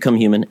 Detroit Become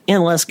Human,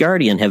 and Last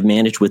Guardian have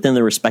managed within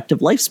their respective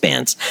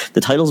lifespans.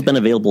 The title's been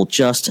available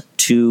just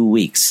 2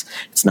 weeks.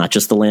 It's not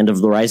just the land of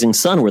the rising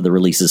sun where the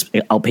release is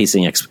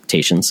outpacing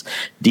expectations.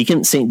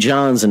 Deacon St.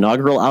 John's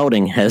inaugural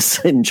outing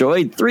has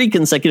enjoyed 3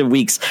 consecutive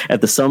weeks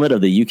at the summit of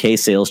the UK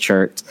sales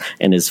chart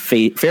and is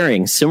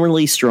faring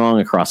similarly strong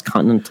across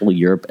continental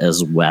Europe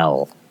as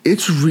well.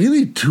 It's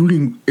really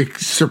doing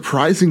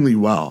surprisingly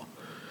well.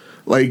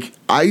 Like,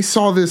 I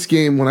saw this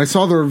game, when I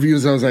saw the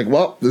reviews, I was like,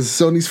 well, this is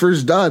Sony's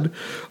first dud.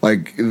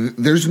 Like,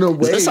 there's no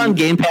way. Is this on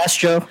Game Pass,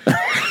 Joe?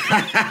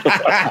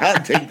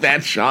 Take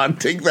that, Sean.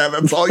 Take that.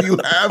 That's all you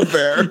have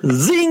there.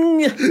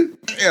 Zing!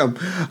 Damn.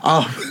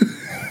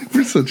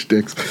 We're such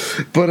dicks.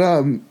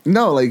 But,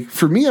 no, like,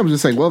 for me, I'm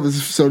just like, well, this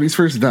is Sony's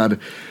first dud.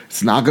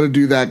 It's not going to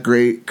do that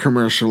great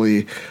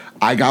commercially.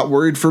 I got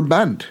worried for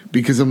Bend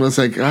because I'm just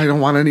like, I don't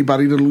want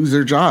anybody to lose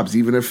their jobs,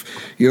 even if,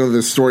 you know,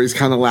 the story's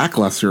kind of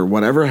lackluster or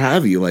whatever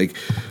have you. Like,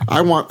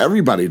 I want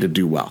everybody to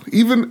do well,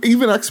 even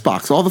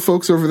Xbox, all the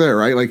folks over there,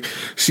 right? Like,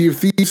 Sea of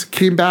Thieves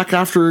came back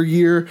after a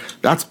year.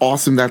 That's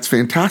awesome. That's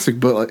fantastic.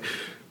 But, like,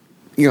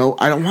 you know,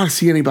 I don't want to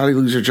see anybody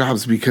lose their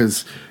jobs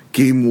because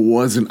game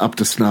wasn't up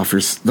to snuff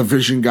or the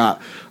vision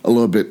got a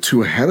little bit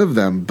too ahead of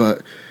them.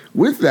 But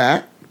with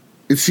that,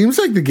 it seems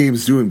like the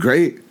game's doing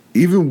great,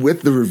 even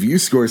with the review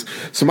scores.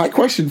 So my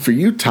question for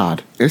you,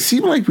 Todd, it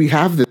seems like we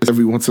have this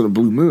every once in a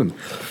blue moon.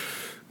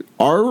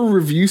 Are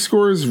review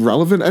scores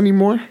relevant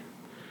anymore?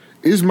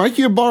 Is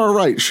Mikey Ibarra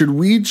right? Should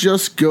we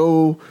just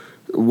go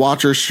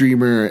watch our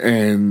streamer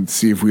and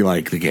see if we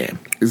like the game?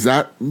 Is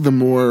that the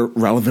more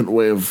relevant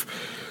way of,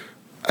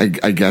 I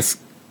guess,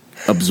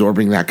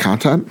 absorbing that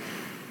content?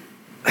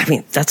 I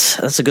mean,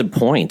 that's a good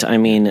point. I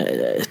mean,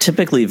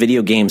 typically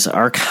video games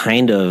are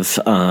kind of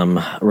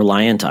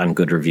reliant on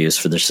good reviews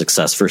for their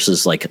success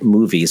versus like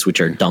movies,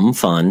 which are dumb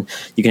fun.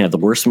 You can have the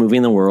worst movie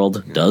in the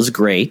world, does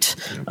great,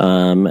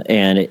 and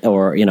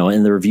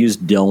the reviews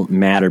don't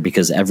matter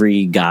because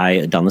every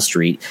guy down the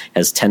street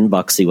has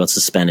 $10 he wants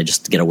to spend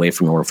just to get away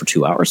from the world for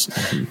 2 hours.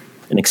 Mm-hmm.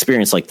 An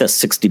experience like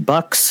this,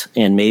 $60,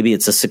 and maybe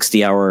it's a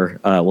 60-hour.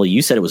 Well,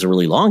 you said it was a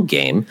really long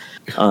game,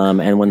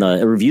 and when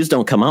the reviews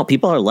don't come out,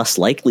 people are less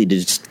likely to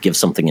just give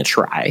something a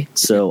try.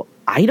 So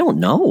I don't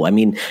know. I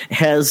mean,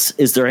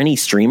 is there any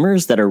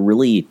streamers that are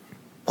really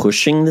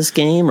pushing this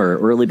game or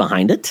really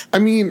behind it? I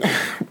mean,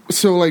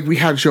 so like we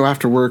had Joe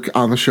After Work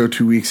on the show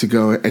 2 weeks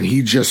ago, and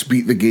he just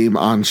beat the game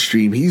on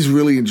stream. He's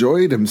really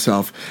enjoyed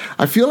himself.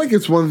 I feel like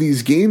it's one of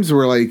these games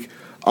where like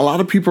a lot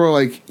of people are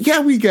like,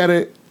 yeah, we get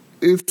it.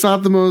 It's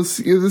not the most.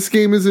 You know, this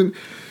game isn't.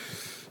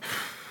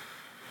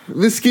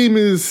 This game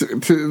is,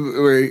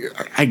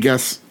 I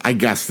guess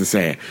to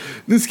say it.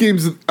 This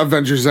game's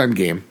Avengers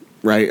Endgame,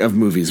 right? Of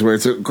movies, where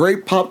it's a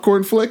great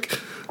popcorn flick.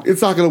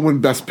 It's not going to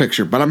win Best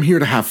Picture, but I'm here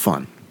to have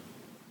fun,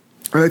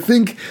 and I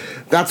think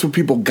that's what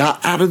people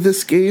got out of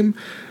this game.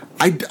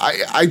 I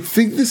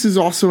think this is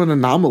also an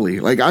anomaly.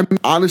 Like, I'm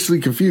honestly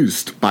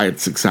confused by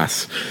its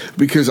success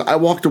because I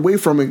walked away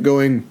from it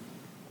going,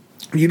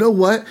 you know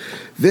what?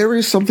 There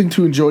is something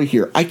to enjoy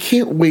here. I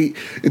can't wait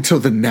until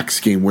the next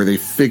game where they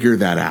figure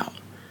that out.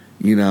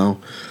 You know,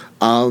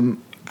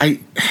 I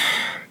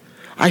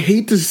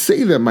hate to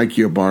say that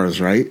Mikey Ibarra is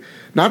right.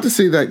 Not to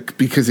say that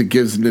because it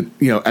gives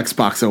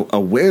Xbox a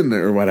win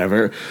or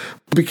whatever,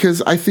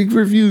 because I think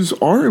reviews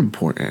are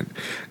important.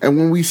 And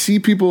when we see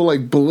people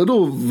like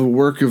belittle the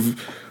work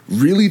of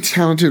really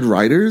talented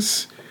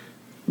writers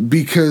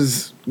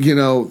because, you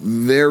know,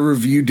 their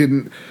review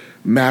didn't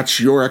match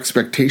your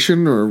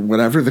expectation or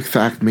whatever the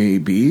fact may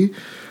be,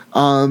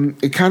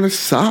 it kind of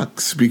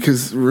sucks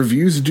because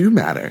reviews do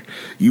matter.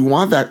 You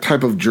want that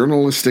type of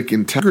journalistic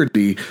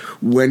integrity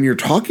when you're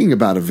talking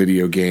about a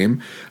video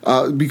game,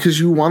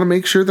 because you want to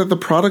make sure that the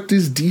product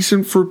is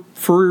decent for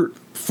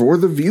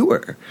the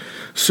viewer.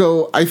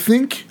 So I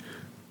think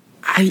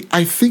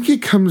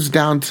it comes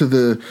down to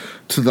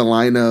the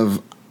line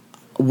of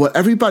what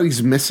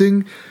everybody's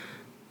missing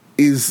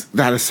is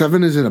that a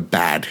 7 isn't a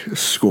bad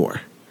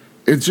score.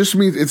 It just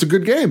means it's a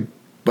good game,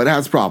 but it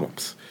has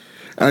problems.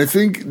 And I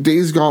think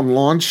Days Gone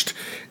launched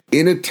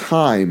in a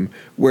time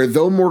where,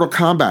 though Mortal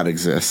Kombat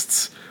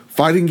exists,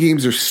 fighting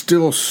games are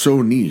still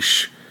so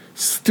niche.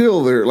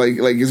 Still, they're like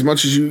as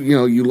much as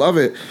you love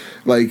it,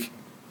 like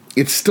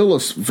it's still a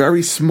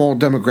very small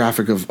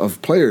demographic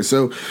of players.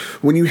 So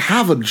when you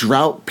have a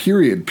drought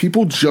period,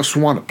 people just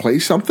want to play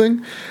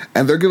something,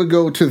 and they're going to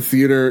go to the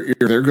theater,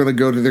 or they're going to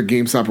go to their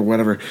GameStop or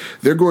whatever.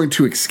 They're going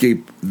to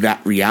escape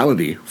that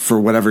reality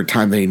for whatever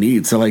time they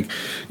need. So like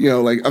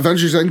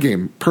Avengers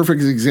Endgame,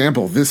 perfect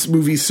example. This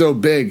movie's so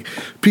big,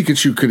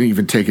 Pikachu couldn't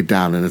even take it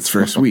down in its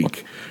first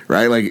week,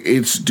 right? Like,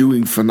 it's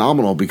doing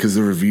phenomenal because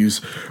the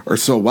reviews are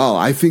so well.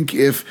 I think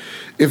if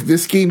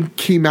this game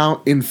came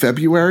out in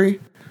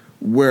February,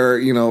 where,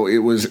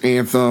 it was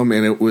Anthem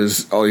and it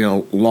was,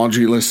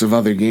 laundry list of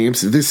other games.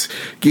 This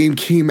game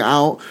came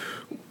out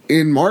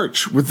in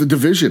March with The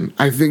Division.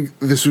 I think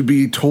this would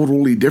be a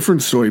totally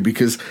different story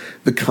because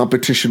the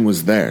competition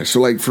was there. So,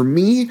 like, for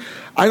me,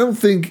 I don't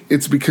think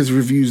it's because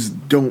reviews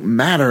don't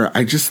matter.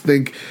 I just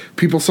think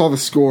people saw the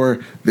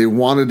score, they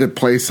wanted to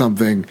play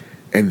something,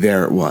 and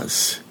there it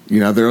was.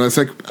 They're just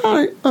like, all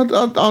right,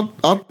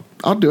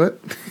 I'll do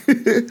it.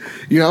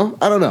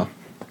 I don't know.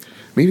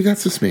 Maybe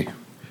that's just me.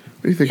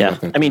 What do you think about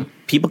that? I mean,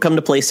 people come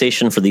to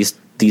PlayStation for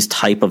these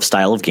type of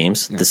style of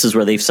games. Yeah. This is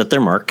where they've set their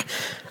mark.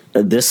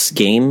 This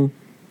game,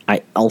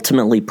 I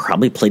ultimately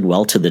probably played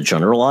well to the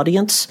general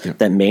audience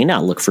that may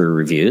not look for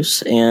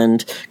reviews.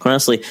 And quite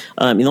honestly,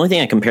 the only thing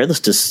I compare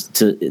this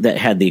to that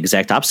had the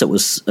exact opposite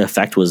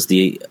effect was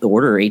the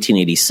Order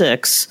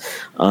 1886.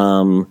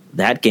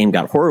 That game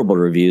got horrible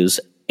reviews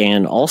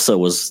and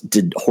also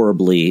did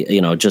horribly,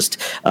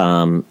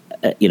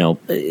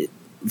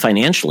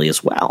 financially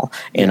as well.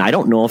 And I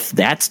don't know if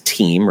that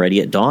team,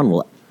 Ready at Dawn,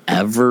 will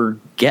ever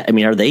get. I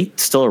mean, are they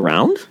still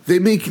around? They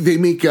make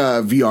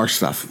VR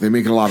stuff. They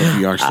make a lot of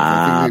VR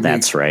stuff.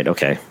 That's right.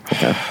 Okay.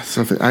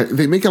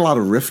 They make a lot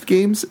of Rift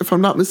games, if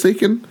I'm not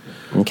mistaken.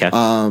 Okay.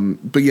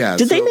 But yeah.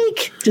 Did they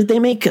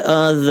make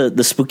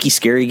the spooky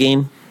scary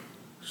game?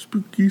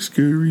 Spooky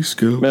scary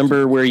skill.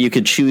 Remember where you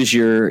could choose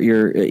your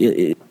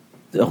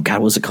oh God,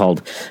 what was it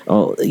called?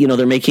 Oh,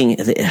 they're making.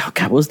 Oh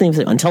God, what was the name of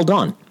it? Until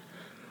Dawn.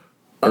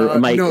 Or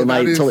no,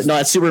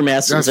 that's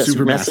Supermassive. That's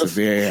Supermassive.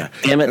 Yeah.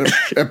 Damn it!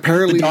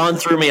 Apparently, Dawn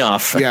threw me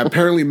off. Yeah,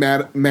 apparently,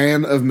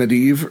 Man of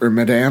Medivh or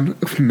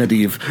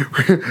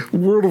Medivh,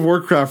 World of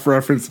Warcraft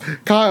reference.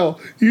 Kyle,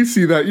 you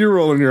see that? You're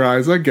rolling your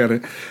eyes. I get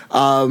it.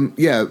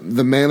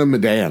 The Man of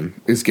Medan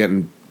is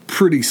getting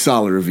pretty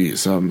solid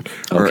reviews. Okay.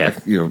 Or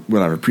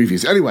whatever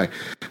previews. Anyway,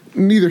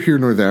 neither here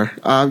nor there.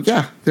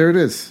 There it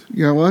is.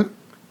 You know what?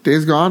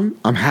 Days Gone.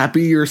 I'm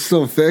happy you're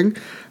still a thing.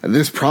 And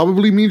this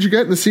probably means you're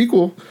getting a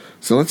sequel.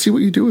 So let's see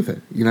what you do with it,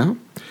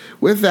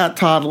 With that,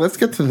 Todd, let's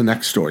get to the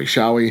next story,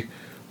 shall we?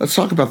 Let's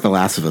talk about The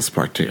Last of Us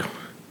Part 2.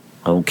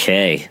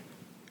 Okay.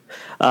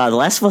 The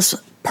Last of Us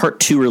Part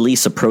 2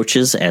 release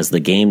approaches as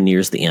the game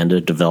nears the end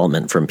of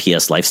development from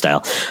PS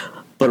Lifestyle.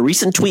 But a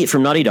recent tweet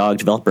from Naughty Dog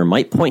developer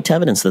might point to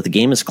evidence that the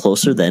game is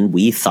closer than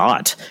we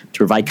thought. To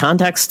provide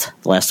context,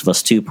 The Last of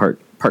Us 2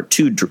 Part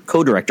 2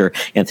 co-director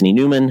Anthony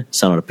Newman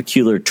sent out a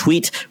peculiar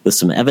tweet with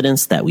some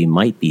evidence that we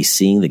might be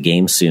seeing the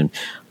game soon.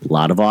 A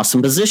lot of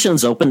awesome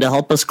positions open to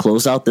help us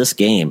close out this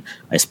game.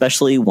 I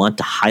especially want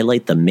to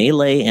highlight the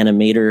melee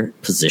animator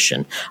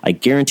position. I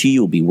guarantee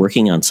you will be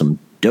working on some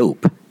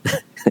dope,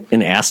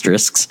 in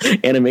asterisks,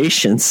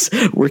 animations,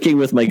 working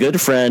with my good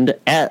friend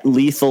at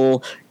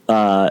Lethal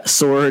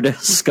Sword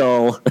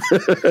Skull.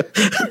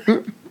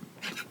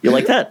 You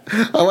like that?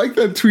 I like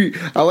that tweet.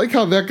 I like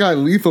how that guy,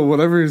 Lethal,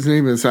 whatever his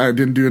name is, I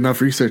didn't do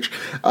enough research.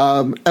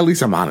 At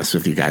least I'm honest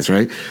with you guys,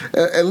 right?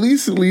 At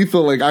least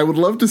Lethal, I would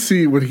love to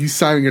see when he's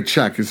signing a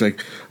check. It's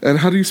like, and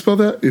how do you spell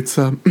that? It's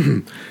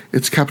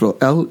it's capital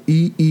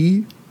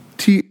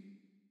L-E-E-T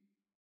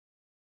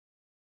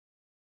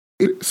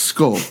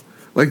skull.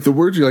 Like the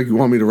words you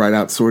want me to write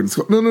out sword and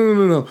skull.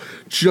 No.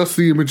 Just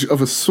the image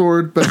of a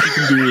sword. Best you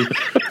can do.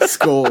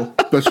 Skull.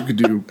 Best you can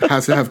do.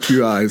 Has to have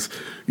two eyes.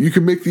 You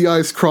can make the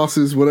eyes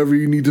crosses, whatever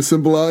you need to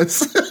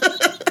symbolize.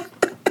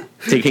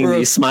 Taking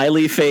the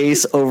smiley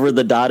face over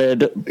the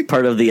dotted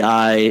part of the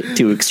eye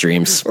to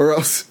extremes. Or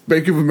else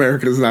Bank of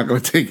America is not going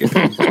to take it.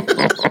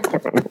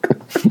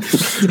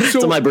 It's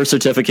on my birth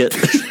certificate.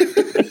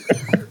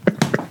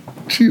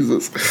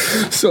 Jesus.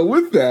 So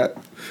with that,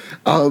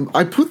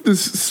 I put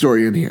this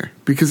story in here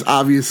because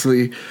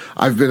obviously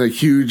I've been a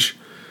huge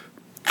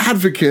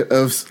advocate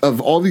of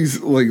all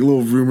these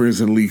little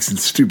rumors and leaks and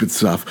stupid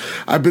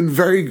stuff. I've been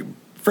very,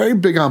 very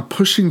big on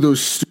pushing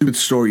those stupid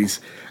stories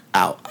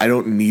out. I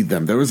don't need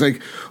them. There was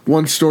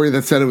one story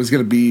that said it was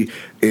going to be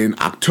in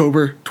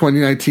October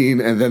 2019,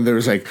 and then there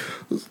was a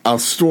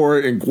store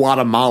in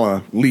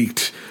Guatemala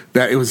leaked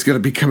that it was going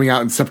to be coming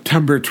out in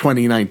September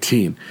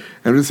 2019.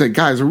 And I'm just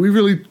guys, are we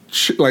really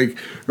trusting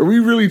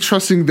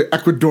the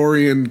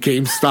Ecuadorian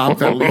GameStop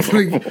that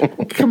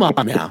leaked? Come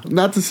on now.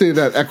 Not to say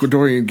that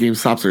Ecuadorian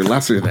GameStops are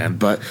lesser than,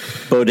 but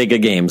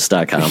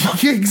bodegagames.com.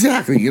 Yeah,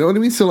 exactly. You know what I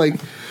mean? So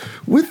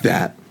with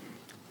that,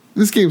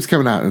 this game's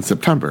coming out in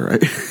September,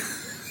 right?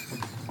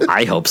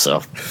 I hope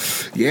so.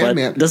 Yeah, but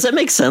man. Does that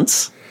make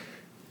sense?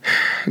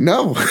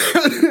 No.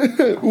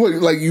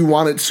 What, you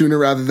want it sooner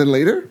rather than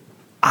later?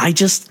 I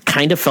just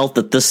kind of felt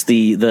that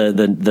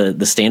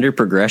the standard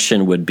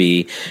progression would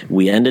be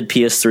we ended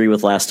PS3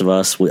 with Last of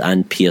Us,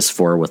 on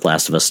PS4 with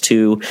Last of Us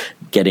 2,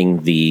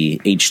 getting the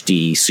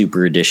HD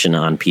Super Edition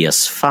on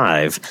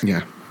PS5.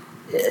 Yeah.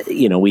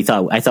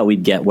 I thought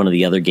we'd get one of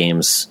the other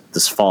games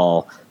this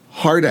fall.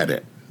 Hard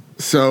edit.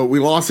 So we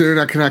lost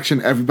internet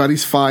connection.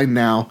 Everybody's fine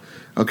now.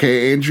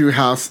 Okay, Andrew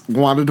House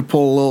wanted to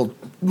pull a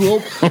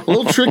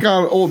little trick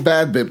on old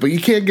bad bit, but you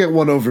can't get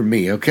one over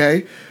me,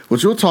 okay?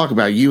 Which we'll talk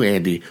about you,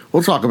 Andy.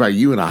 We'll talk about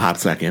you in a hot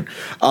second.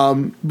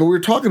 But we're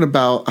talking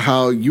about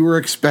how you were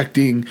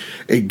expecting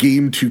a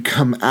game to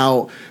come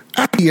out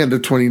at the end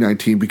of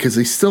 2019 because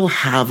they still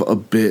have a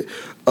bit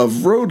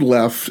of road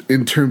left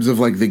in terms of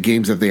the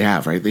games that they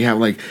have, right? They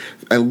have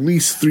at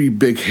least 3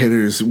 big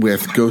hitters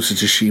with Ghost of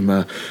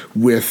Tsushima,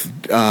 with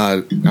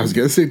I was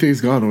gonna say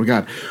Days Gone, oh my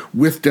god,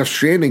 with Death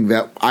Stranding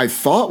that I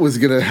thought was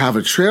gonna have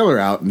a trailer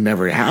out,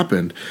 never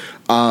happened.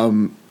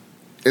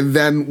 And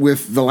then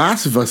with The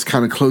Last of Us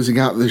kind of closing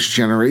out this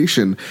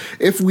generation,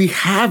 if we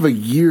have a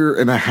year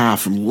and a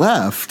half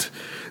left,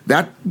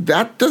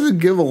 that doesn't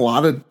give a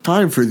lot of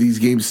time for these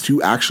games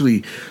to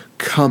actually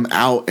come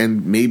out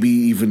and maybe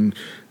even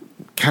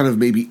kind of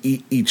maybe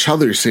eat each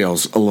other's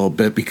sales a little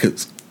bit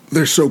because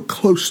they're so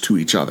close to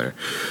each other.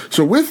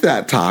 So with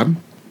that, Todd,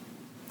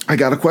 I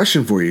got a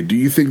question for you. Do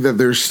you think that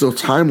there's still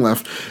time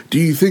left? Do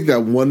you think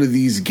that one of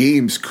these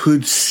games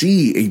could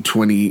see a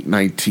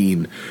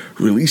 2019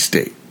 release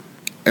date?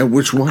 And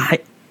which one?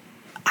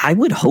 I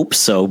would hope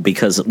so,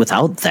 because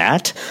without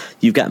that,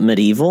 you've got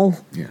Medieval,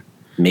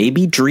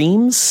 maybe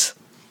Dreams,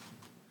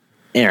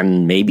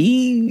 and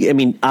maybe, I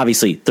mean,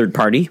 obviously, third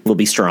party will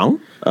be strong.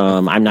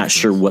 I'm not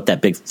sure what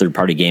that big third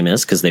party game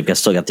is, because they've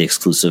still got the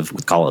exclusive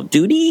with Call of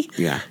Duty.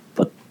 Yeah,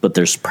 but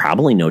there's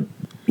probably no,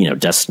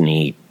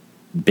 Destiny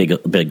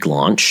big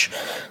launch,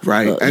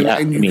 right?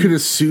 And you could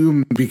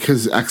assume,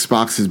 because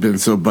Xbox has been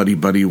so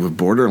buddy with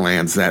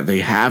Borderlands, that they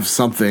have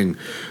something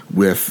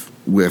with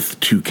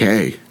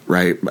 2K.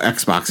 Right,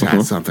 Xbox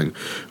has something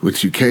with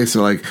 2K.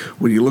 So, like,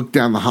 when you look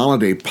down the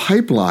holiday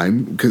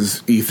pipeline,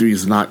 because E3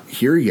 is not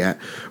here yet,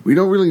 we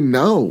don't really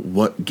know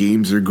what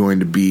games are going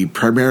to be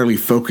primarily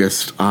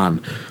focused on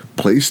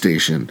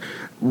PlayStation.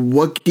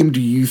 What game do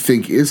you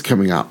think is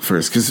coming out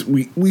first? Because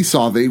we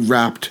saw they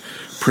wrapped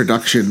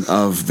production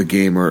of the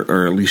game,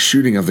 or at least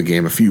shooting of the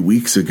game, a few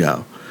weeks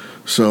ago.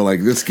 So,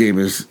 like, this game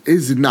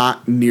is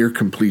not near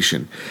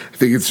completion. I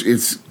think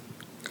it's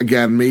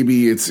again,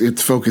 maybe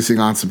it's focusing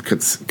on some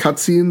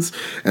cutscenes,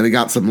 and they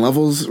got some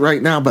levels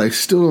right now, but I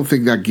still don't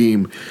think that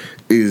game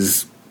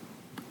is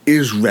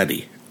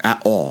ready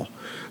at all.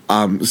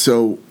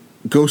 So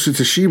Ghost of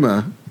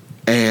Tsushima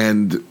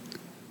and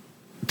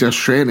Death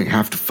Stranding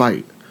have to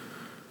fight.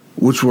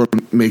 Which one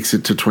makes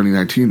it to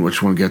 2019?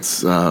 Which one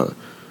gets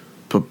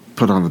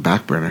put on the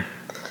back burner?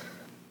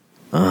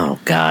 Oh,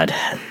 God.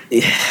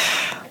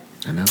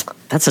 I know.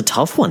 That's a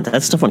tough one.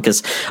 Because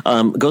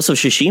Ghost of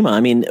Tsushima, I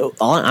mean,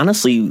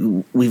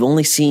 honestly, we've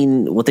only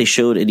seen what they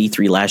showed at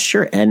E3 last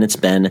year, and it's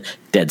been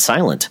dead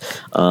silent.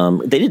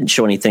 They didn't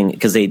show anything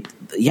because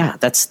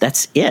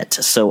that's it.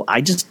 So I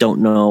just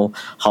don't know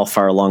how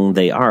far along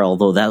they are,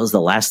 although that was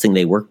the last thing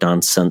they worked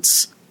on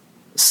since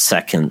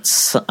Second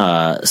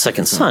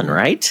Son,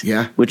 right?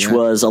 Yeah. Which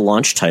was a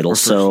launch title.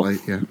 So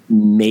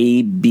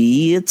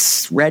maybe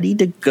it's ready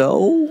to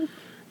go.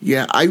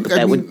 Yeah, I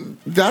mean,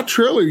 that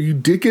trailer, you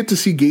did get to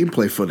see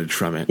gameplay footage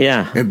from it.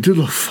 Yeah. And it did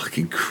look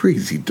fucking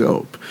crazy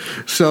dope.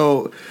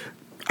 So,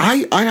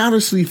 I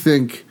honestly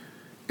think,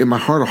 in my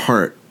heart of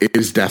heart, it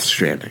is Death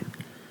Stranding.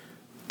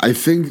 I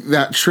think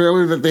that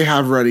trailer that they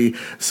have ready,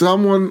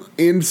 something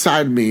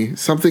inside me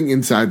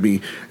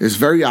is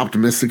very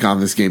optimistic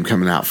on this game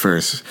coming out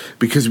first,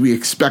 because we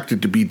expect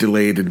it to be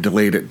delayed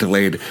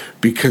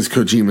because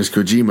Kojima's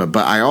Kojima.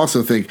 But I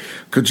also think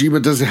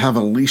Kojima doesn't have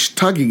a leash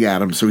tugging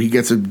at him, so he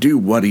gets to do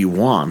what he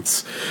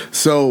wants.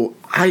 So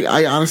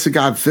I honestly,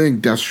 God,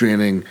 think Death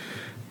Stranding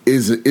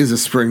is a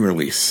spring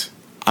release.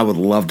 I would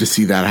love to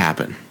see that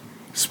happen.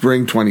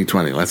 Spring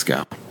 2020. Let's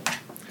go.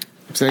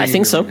 I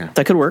think so. Yeah.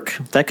 That could work.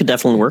 That could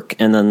definitely work.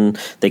 And then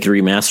they could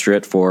remaster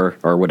it for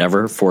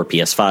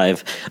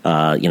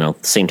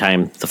PS5, same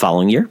time the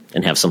following year,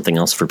 and have something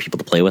else for people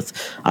to play with.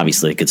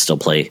 Obviously, they could still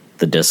play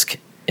the disc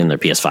in their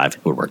PS5.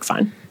 It would work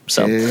fine.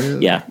 So,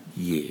 yeah.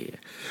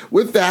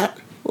 With that,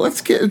 let's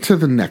get into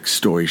the next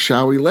story,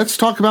 shall we? Let's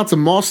talk about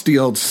some Moss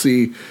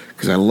DLC,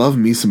 because I love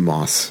me some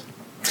Moss.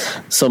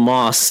 So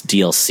Moss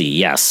DLC,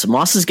 yes.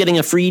 Moss is getting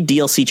a free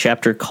DLC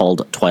chapter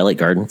called Twilight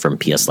Garden from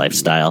PS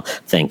Lifestyle.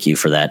 Thank you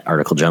for that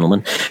article,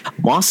 gentlemen.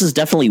 Moss is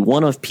definitely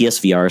one of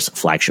PSVR's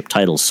flagship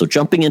titles, so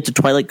jumping into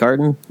Twilight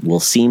Garden will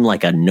seem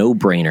like a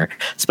no-brainer,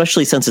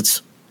 especially since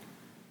it's...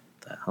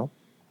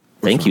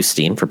 Thank you,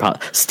 Steam,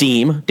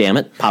 Steam, damn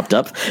it, popped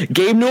up.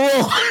 Gabe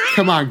Newell!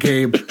 Come on,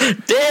 Gabe.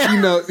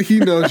 Damn! He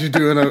knows you're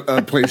doing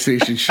a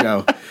PlayStation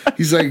show.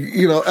 He's like,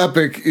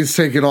 Epic is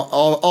taking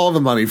all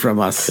the money from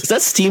us. Is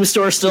that Steam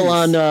store still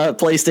on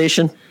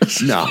PlayStation?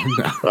 No.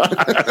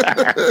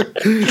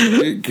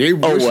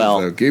 Gabe wishes,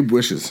 though. Gabe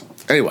wishes.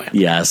 Anyway.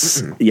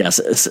 Yes.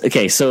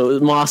 Okay, so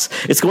Moss,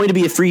 it's going to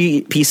be a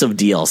free piece of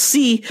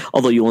DLC,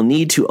 although you will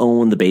need to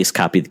own the base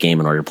copy of the game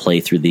in order to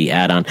play through the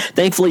add-on.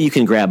 Thankfully, you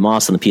can grab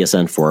Moss on the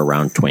PSN for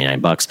around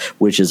 $29,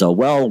 which is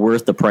well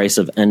worth the price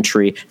of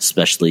entry,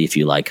 especially if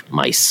you like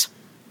mice.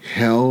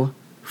 Hell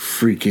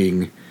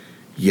freaking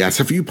yes.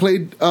 Have you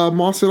played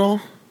Moss at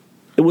all?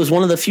 It was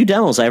one of the few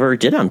demos I ever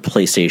did on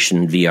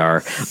PlayStation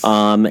VR.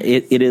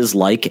 It is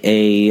like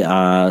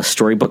a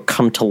storybook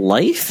come to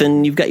life,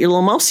 and you've got your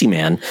little mousy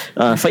man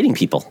fighting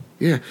people.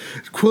 Yeah.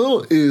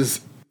 Quill is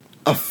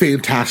a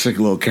fantastic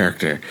little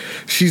character.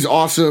 She's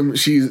awesome.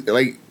 She's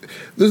like...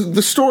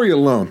 The story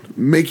alone,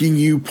 making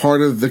you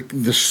part of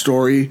the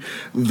story,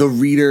 the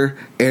reader,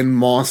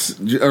 and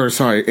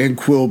and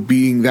Quill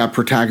being that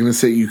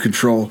protagonist that you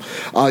control.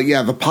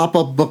 The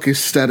pop-up book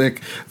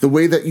aesthetic, the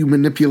way that you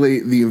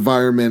manipulate the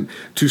environment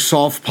to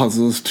solve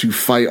puzzles, to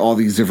fight all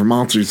these different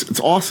monsters, it's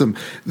awesome.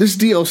 This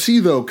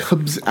DLC, though,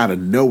 comes out of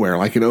nowhere,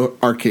 like an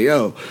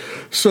RKO.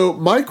 So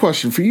my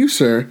question for you,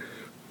 sir,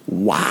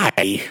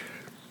 why?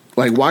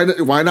 Like,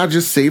 why not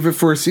just save it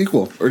for a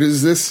sequel? Or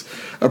is this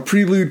a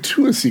prelude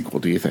to a sequel,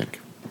 do you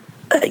think?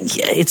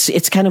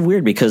 It's kind of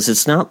weird, because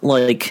it's not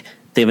like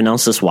they've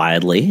announced this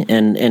widely,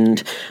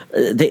 and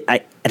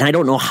And I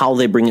don't know how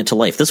they bring it to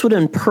life. This would have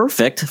been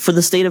perfect for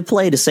the State of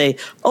Play to say,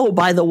 oh,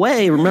 by the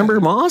way, remember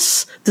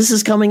Moss? This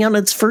is coming out.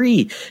 It's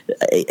free.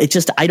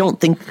 I don't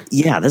think,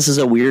 this is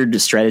a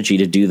weird strategy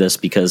to do this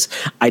because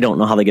I don't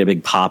know how they get a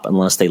big pop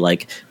unless they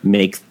like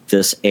make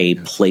this a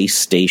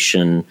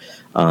PlayStation,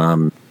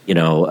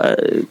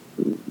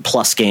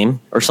 plus game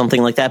or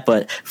something like that.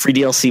 But free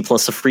DLC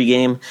plus a free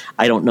game,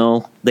 I don't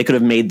know. They could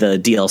have made the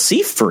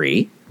DLC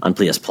free on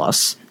PS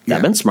Plus.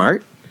 That'd been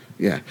smart.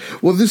 Yeah.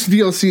 Well, this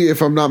DLC,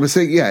 if I'm not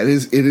mistaken,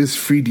 it is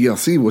free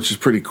DLC, which is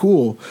pretty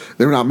cool.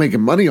 They're not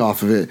making money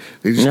off of it.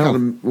 They just kind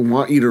of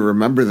want you to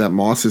remember that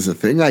Moss is a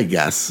thing, I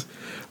guess.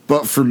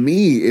 But for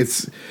me,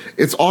 it's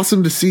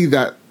awesome to see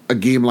that a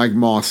game like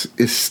Moss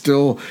is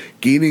still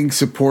gaining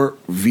support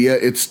via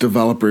its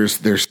developers.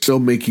 They're still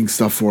making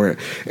stuff for it.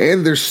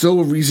 And there's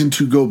still a reason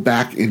to go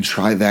back and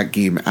try that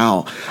game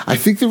out. I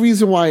think the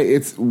reason why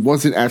it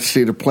wasn't at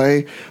State of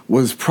Play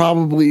was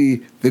probably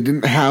they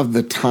didn't have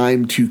the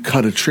time to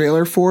cut a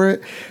trailer for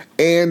it.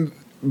 And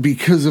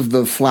because of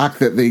the flack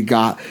that they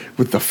got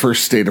with the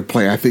first State of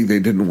Play, I think they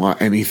didn't want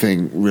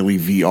anything really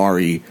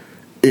VR-y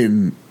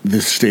in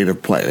this State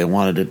of Play. They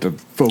wanted it to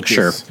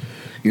focus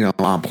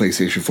on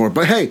PlayStation 4.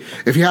 But hey,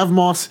 if you have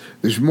Moss,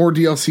 there's more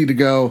DLC to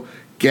go.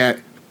 Get,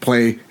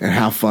 play, and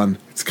have fun.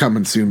 It's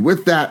coming soon.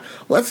 With that,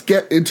 let's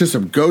get into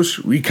some Ghost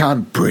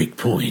Recon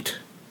Breakpoint.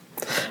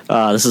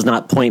 This is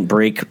not Point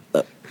Break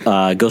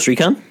Ghost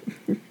Recon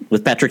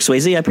with Patrick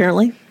Swayze,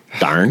 apparently.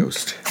 Darn.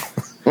 Ghost.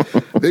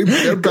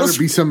 There better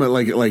be some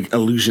like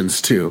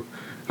illusions too.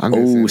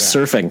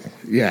 Surfing.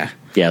 Yeah.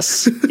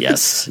 Yes.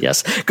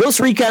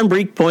 Ghost Recon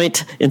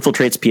Breakpoint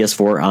infiltrates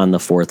PS4 on the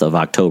 4th of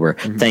October.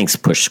 Mm-hmm. Thanks,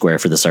 Push Square,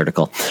 for this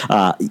article.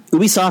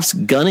 Ubisoft's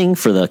gunning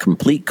for the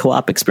complete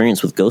co-op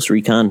experience with Ghost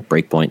Recon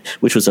Breakpoint,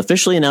 which was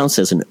officially announced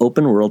as an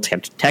open-world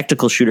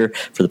tactical shooter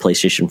for the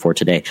PlayStation 4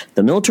 today.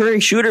 The military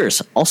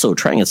shooter's also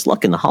trying its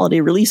luck in the holiday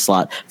release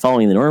slot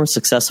following the enormous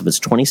success of its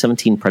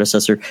 2017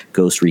 predecessor,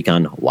 Ghost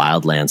Recon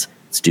Wildlands.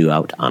 It's due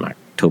out on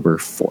October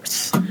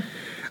 4th.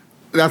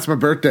 That's my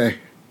birthday.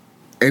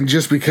 And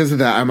just because of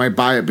that, I might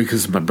buy it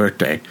because of my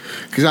birthday.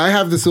 Because I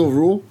have this little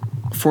rule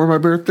for my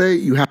birthday,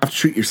 you have to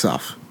treat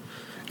yourself.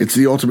 It's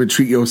the ultimate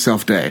treat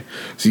yourself day.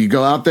 So you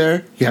go out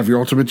there, you have your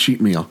ultimate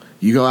cheat meal.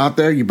 You go out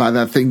there, you buy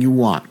that thing you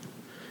want.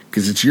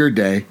 Because it's your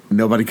day,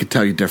 nobody could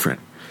tell you different.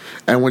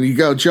 And when you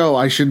go, Joe,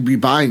 I shouldn't be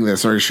buying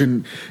this, or I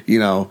shouldn't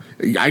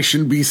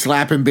be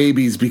slapping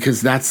babies because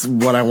that's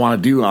what I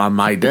want to do on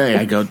my day.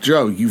 I go,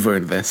 Joe, you've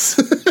earned this.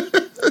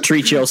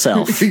 Treat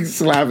yourself. You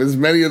slap as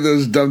many of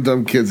those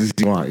dumb kids as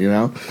you want,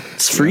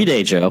 It's free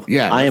day, Joe.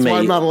 Yeah, I am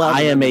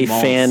a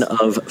fan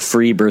of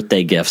free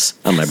birthday gifts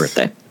on my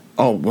birthday.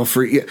 Oh, well,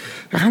 free.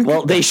 Yeah.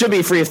 Well, they should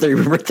be free if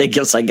they're birthday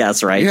gifts, I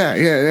guess, right?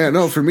 Yeah.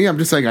 No, for me, I'm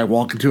just like, I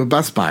walk into a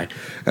Best Buy.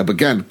 But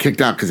again,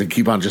 kicked out because they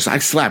keep on I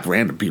slap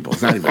random people.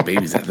 It's not even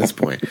babies at this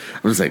point.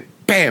 I'm just like,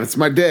 bam, it's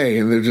my day.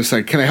 And they're just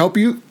like, can I help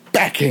you?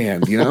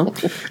 Backhand,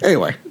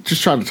 Anyway,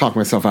 just trying to talk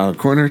myself out of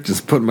the corner,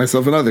 just putting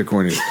myself in other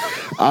corners.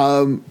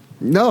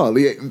 No,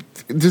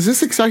 does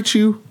this excite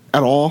you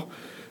at all?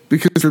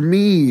 Because for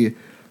me,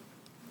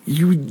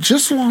 you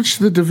just launched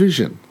The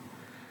Division.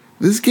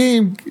 This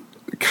game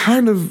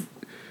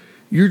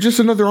you're just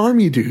another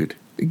army dude.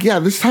 Yeah,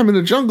 this time in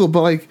the jungle,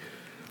 but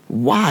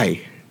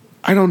why?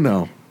 I don't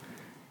know.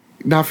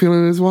 Not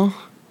feeling it as well?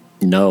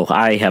 No,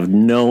 I have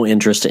no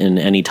interest in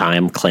any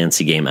Tom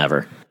Clancy game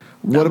ever.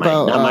 What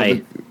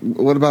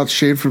about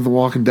Shade from The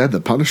Walking Dead?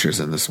 The Punisher's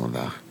in this one,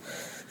 though.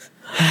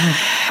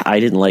 I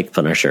didn't like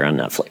Punisher on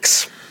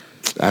Netflix.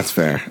 That's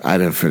fair. I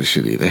didn't finish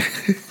it either.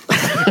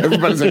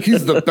 Everybody's like,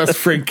 he's the best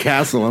Frank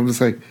Castle. I'm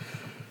just like,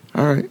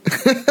 all right.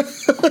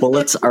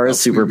 Bullets are a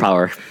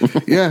superpower.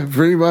 Yeah,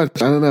 pretty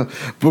much. I don't know.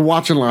 But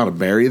watching a lot of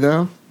Barry,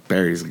 though.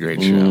 Barry's a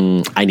great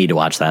show. I need to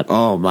watch that.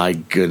 Oh, my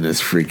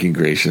goodness, freaking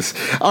gracious.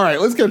 All right,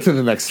 let's get to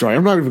the next story.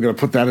 I'm not even going to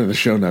put that in the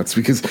show notes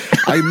because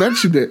I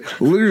mentioned it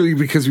literally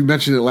because we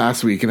mentioned it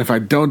last week. And if I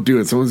don't do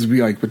it, someone's going to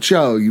be like, but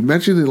Joe, you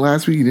mentioned it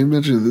last week. You didn't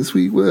mention it this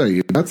week. What are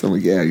you nuts? I'm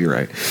like, yeah, you're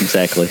right.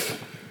 Exactly.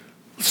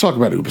 Let's talk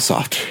about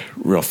Ubisoft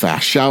real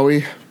fast, shall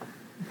we?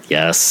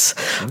 Yes.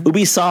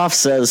 Ubisoft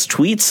says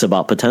tweets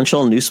about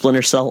potential new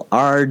Splinter Cell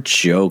are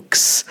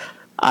jokes.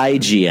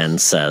 IGN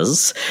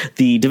says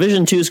the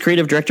Division 2's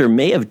creative director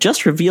may have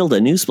just revealed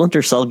a new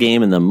Splinter Cell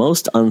game in the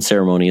most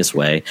unceremonious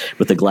way.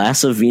 With a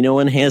glass of vino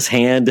in his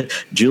hand,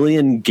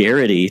 Julian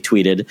Garrity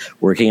tweeted,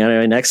 working on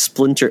our next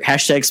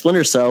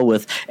Splinter Cell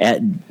with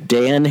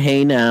 @Dan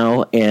Hey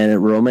Now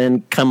and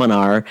Roman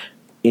Kamanar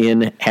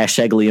in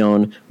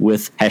 #Leon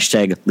with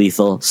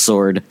 #Lethal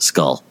Sword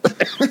Skull.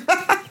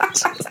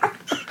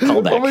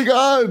 Oh my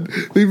God.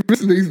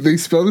 They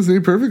spelled his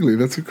name perfectly.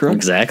 That's correct.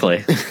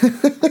 Exactly.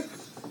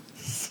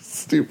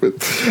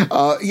 Stupid.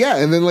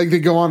 And then they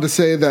go on to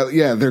say that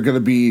they're going to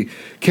be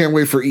can't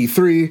wait for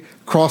E3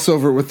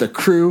 crossover with the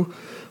crew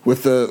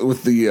with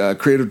the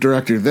creative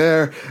director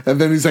there,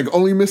 and then he's like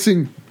only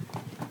missing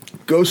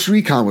Ghost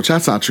Recon, which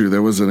that's not true.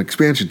 There was an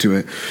expansion to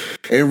it,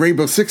 and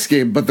Rainbow Six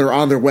game, but they're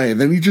on their way. And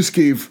then he just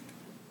gave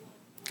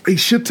a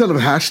shit ton of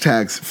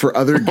hashtags for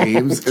other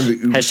games in the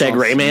Ubisoft Hashtag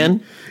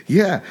Rayman.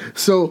 Yeah.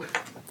 So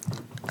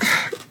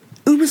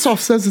Ubisoft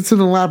says it's an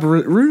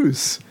elaborate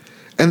ruse.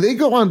 And they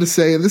go on to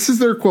say, and this is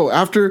their quote,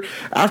 after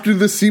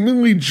the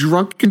seemingly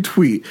drunken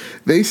tweet,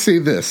 they say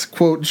this,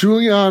 quote,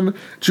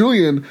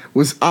 Julian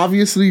was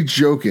obviously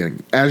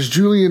joking, as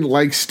Julian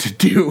likes to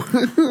do.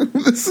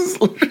 This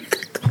is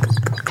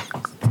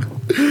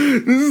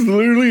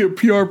literally a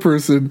PR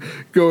person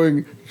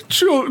going,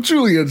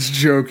 Julian's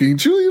joking.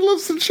 Julian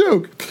loves to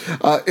joke.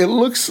 It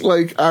looks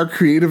like our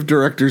creative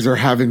directors are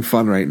having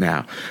fun right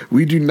now.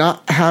 We do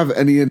not have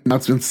any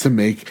announcements to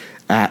make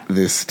at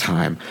this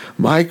time.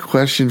 My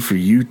question for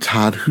you,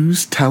 Todd,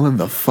 who's telling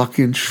the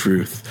fucking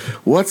truth?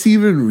 What's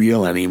even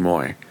real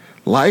anymore?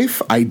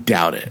 Life? I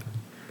doubt it.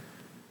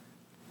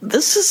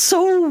 This is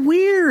so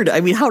weird.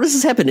 I mean, how does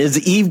this happen? Is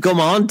Yves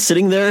Guillemot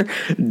sitting there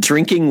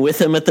drinking with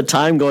him at the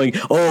time going,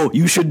 oh,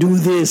 you should do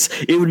this.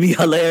 It would be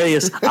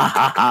hilarious. Ha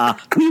ha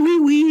ha. Wee wee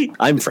wee.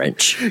 I'm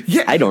French.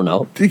 Yeah. I don't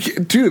know.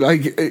 Dude,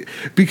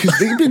 because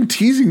they've been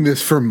teasing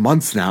this for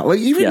months now. Like,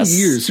 even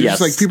years.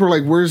 It's like, people are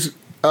like, where's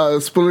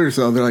Splinter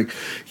Cell? They're like,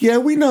 yeah,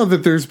 we know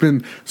that there's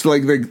been, so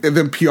like, and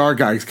then PR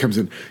guys comes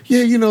in,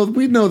 yeah,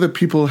 we know that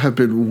people have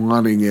been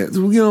wanting it.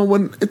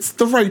 When it's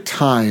the right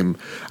time,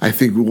 I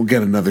think we'll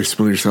get another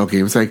Splinter Cell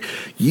game. It's like,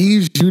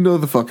 you know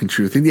the fucking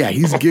truth. And yeah,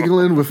 he's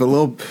giggling with a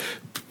little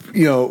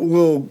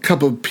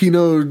cup of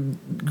Pinot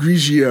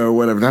Grigio or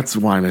whatever. That's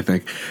wine, I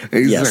think.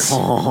 And he's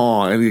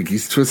like, and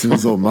he's twisting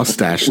his little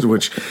mustache,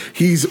 which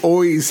he's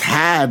always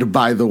had,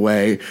 by the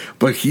way,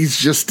 but he's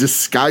just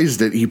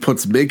disguised it. He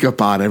puts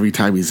makeup on every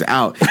time he's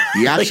out.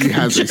 He actually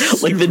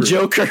has like the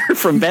Joker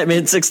from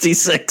Batman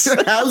 66.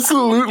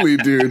 Absolutely,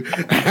 dude.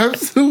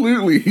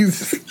 Absolutely. He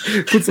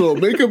puts a little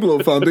makeup, a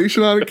little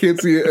foundation on it,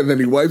 can't see it, and then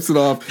he wipes it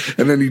off,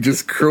 and then he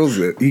just curls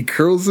it. He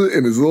curls it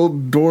in his little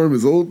dorm,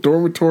 his old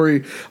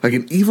dormitory, like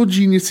an evil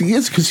genius he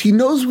is, because he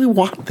knows we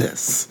want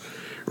this,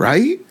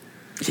 right?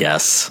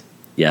 Yes.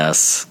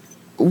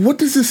 What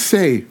does this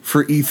say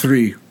for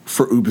E3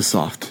 for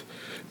Ubisoft?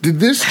 Did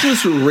this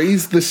just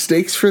raise the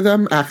stakes for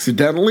them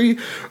accidentally,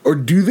 or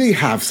do they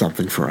have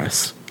something for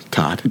us,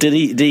 Todd? Did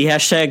he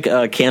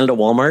hashtag Canada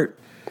Walmart?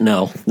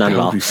 No, not at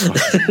all.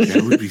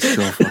 That would be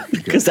so fucking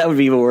good. Because that would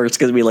be even worse,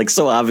 because it'd be like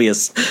so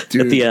obvious.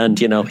 Dude, at the end.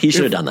 He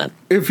should have done that.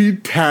 If he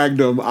tagged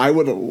him, I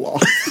would have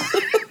lost.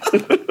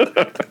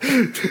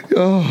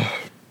 Oh.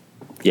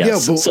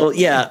 Yes. What do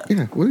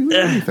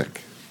you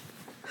think?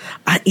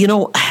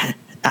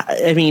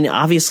 I mean,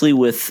 obviously,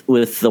 with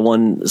the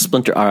one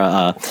Splinter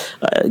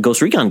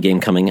Ghost Recon game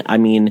coming, I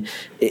mean,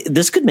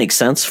 this could make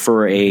sense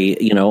for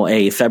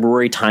a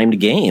February timed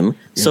game.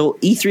 Yeah. So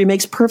E3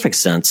 makes perfect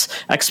sense.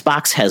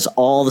 Xbox has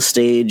all the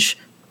stage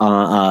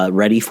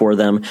ready for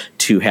them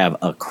to have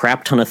a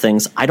crap ton of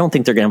things. I don't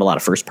think they're going to have a lot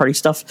of first party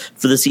stuff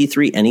for this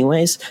E3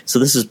 anyways. So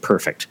this is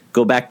perfect.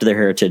 Go back to their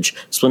heritage.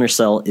 Splinter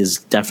Cell is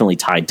definitely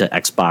tied to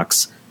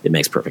Xbox. It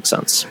makes perfect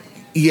sense.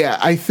 Yeah,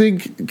 I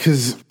think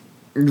because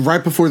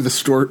right before the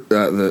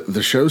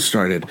show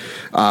started,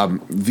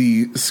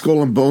 the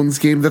Skull and Bones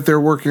game that they're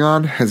working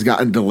on has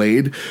gotten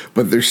delayed,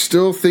 but they're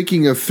still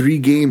thinking of 3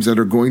 games that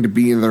are going to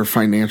be in their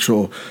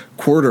financial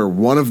quarter.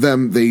 One of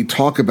them they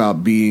talk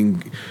about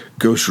being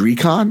Ghost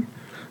Recon.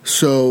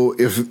 So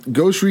if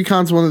Ghost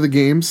Recon's one of the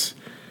games,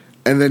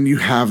 and then you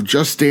have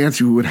Just Dance,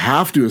 you would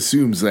have to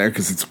assume is there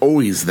because it's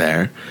always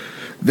there,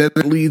 then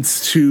it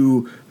leads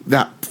to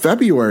that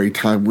February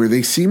time where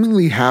they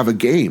seemingly have a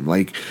game.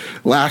 Like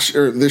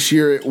this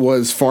year it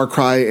was Far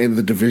Cry and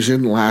The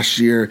Division. Last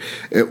year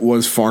it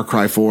was Far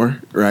Cry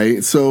 4,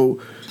 right? So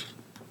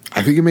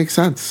I think it makes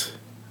sense.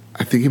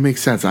 I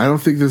don't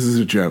think this is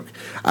a joke.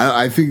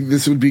 I think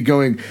this would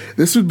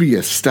be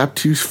a step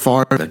too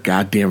far for the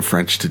goddamn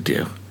French to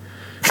do.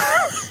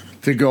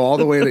 To go all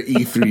the way to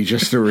E3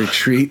 just to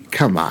retreat?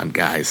 Come on,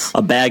 guys.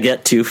 A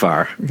baguette too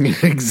far.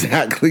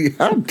 Exactly.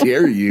 How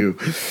dare you?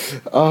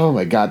 Oh,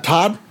 my God.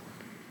 Todd, I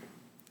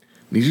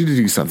need you to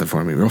do something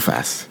for me real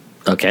fast.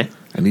 Okay.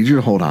 I need you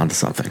to hold on to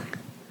something.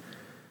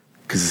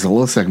 Because it's a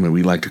little segment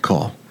we like to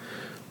call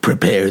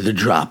Prepare the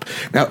Drop.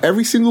 Now,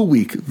 every single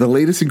week, the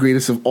latest and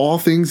greatest of all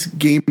things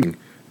gaming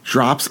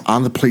drops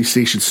on the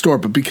PlayStation Store.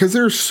 But because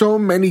there are so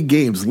many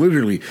games,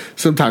 literally,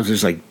 sometimes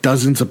there's like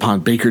dozens upon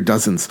baker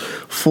dozens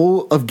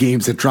full of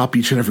games that drop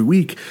each and every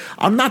week,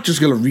 I'm not just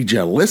going to read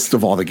you a list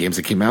of all the games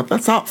that came out.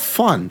 That's not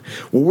fun.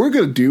 What we're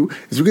going to do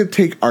is we're going to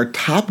take our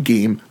top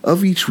game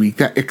of each week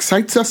that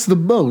excites us the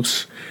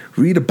most,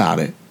 read about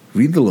it,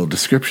 read the little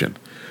description,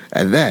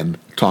 and then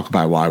talk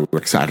about why we're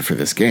excited for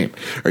this game.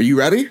 Are you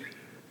ready?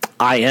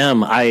 I am.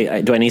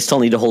 Do I still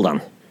need to hold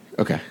on?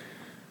 Okay,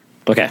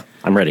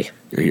 I'm ready.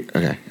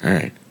 Okay, all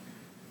right.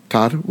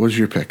 Todd, what's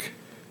your pick?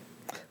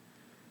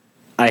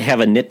 I have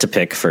a nit to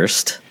pick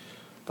first.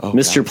 Oh,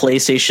 Mr. God.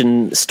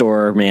 PlayStation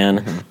Store, man.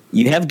 Mm-hmm.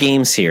 You have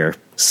games here.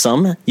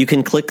 Some you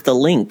can click the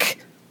link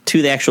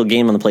to the actual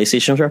game on the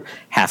PlayStation Store.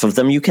 Half of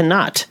them you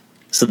cannot.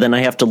 So then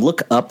I have to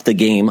look up the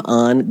game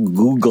on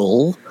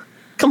Google.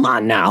 Come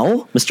on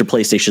now, Mr.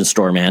 PlayStation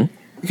Store, man.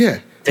 Yeah.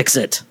 Fix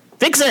it.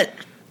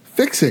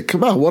 Fix it.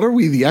 Come on. What are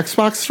we, the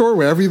Xbox store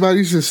where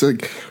everybody's just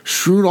like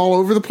strewn all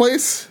over the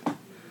place?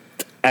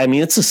 I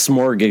mean, it's a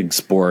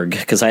smorgasbord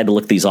because I had to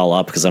look these all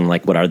up because I'm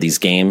like, what are these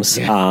games?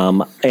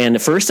 Yeah. And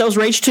at first I was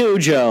Rage 2,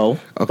 Joe,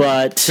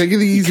 but take it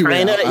the easy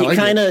way.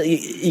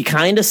 You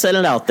kind of set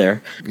it out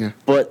there. Yeah.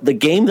 But the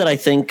game that I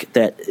think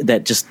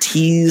that just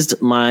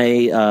teased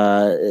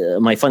my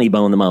my funny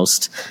bone the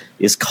most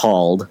is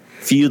called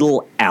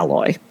Feudal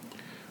Alloy.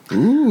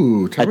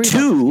 Ooh,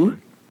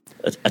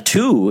 A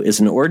 2 is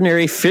an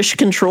ordinary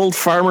fish-controlled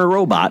farmer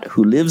robot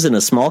who lives in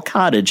a small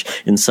cottage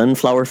in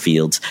sunflower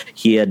fields.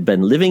 He had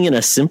been living in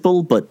a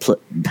simple but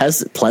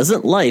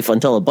pleasant life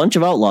until a bunch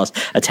of outlaws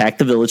attacked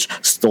the village,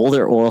 stole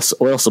their oil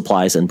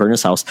supplies, and burned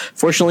his house.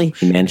 Fortunately,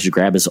 he managed to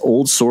grab his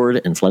old sword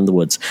and fled in the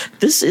woods.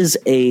 This is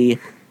a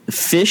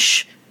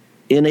fish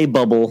in a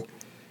bubble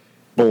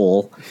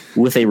bowl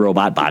with a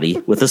robot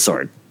body with a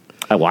sword.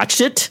 I watched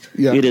it.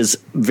 Yeah. It is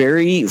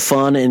very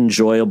fun,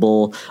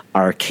 enjoyable,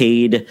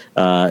 arcade,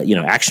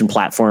 action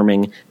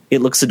platforming. It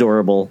looks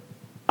adorable.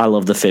 I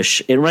love the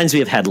fish. It reminds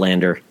me of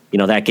Headlander. You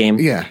know that game?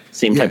 Yeah.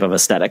 Same type of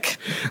aesthetic.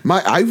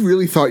 I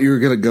really thought you were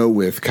going to go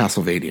with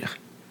Castlevania,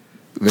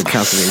 the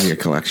Castlevania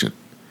collection.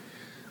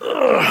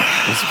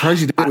 I'm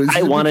surprised you didn't.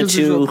 I wanted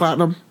to.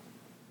 Platinum?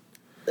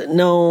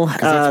 No,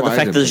 the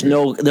fact that there's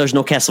no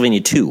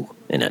Castlevania 2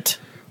 in it.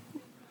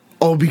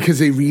 Oh, because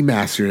they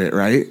remastered it,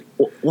 right?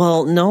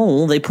 Well,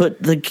 no, they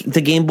put the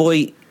Game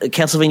Boy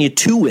Castlevania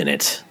 2 in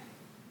it.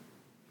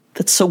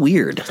 That's so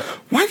weird.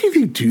 Why do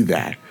they do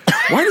that?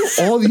 Why do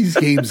all these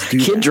games do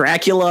Kid that?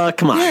 Dracula,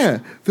 come on. Yeah,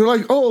 they're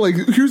like, oh, like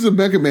here's a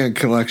Mega Man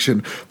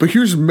collection, but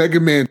here's Mega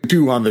Man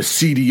 2 on the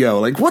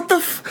CDO. Like, what the?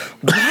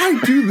 Why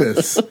do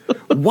this?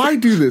 Why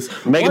do this?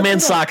 Mega Man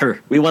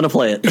Soccer. We want to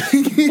play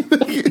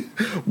it.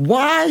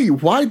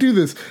 Why do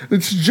this?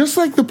 It's just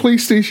like the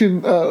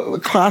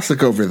PlayStation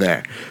Classic over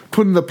there,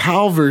 putting the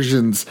PAL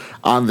versions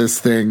on this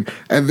thing,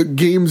 and the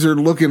games are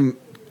looking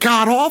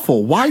god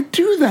awful. Why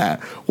do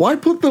that? Why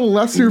put the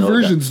lesser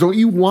versions? Don't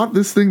you want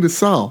this thing to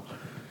sell?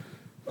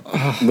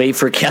 Wait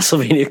for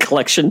Castlevania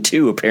Collection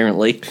 2,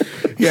 apparently.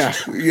 Yeah.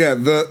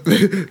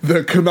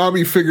 The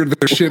Konami figured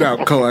their shit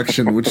out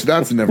collection, which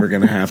that's never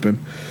going to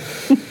happen.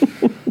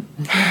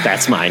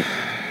 That's mine.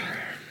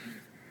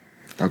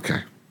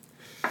 Okay.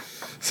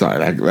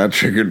 Sorry, that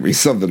triggered me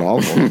something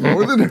awful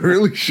more than it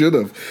really should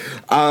have.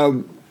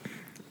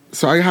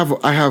 So I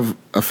have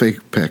a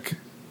fake pick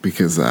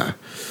because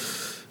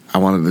I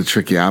wanted to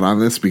trick you out on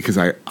this because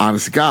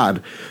honest to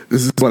God,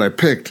 this is what I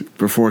picked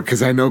before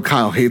because I know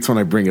Kyle hates when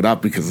I bring it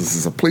up because this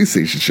is a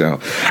PlayStation show.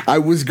 I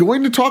was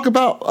going to talk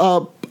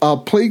about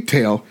Plague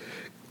Tale,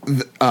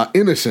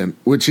 Innocent,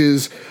 which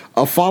is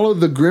follow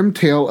the grim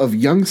tale of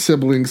young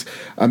siblings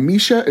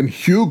Amisha and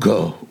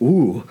Hugo.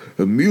 Ooh,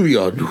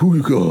 Amelia and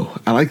Hugo.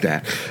 I like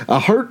that. A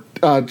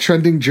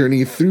heart-trending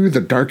journey through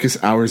the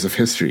darkest hours of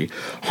history.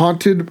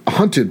 Hunted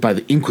by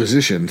the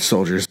Inquisition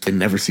soldiers, they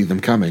never see them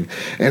coming,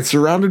 and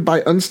surrounded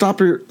by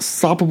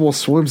unstoppable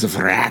swarms of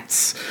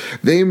rats.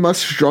 They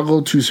must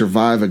struggle to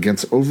survive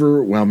against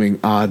overwhelming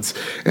odds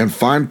and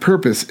find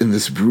purpose in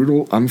this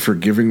brutal,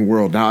 unforgiving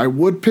world. Now, I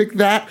would pick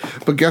that,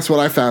 but guess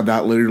what I found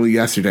out literally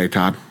yesterday,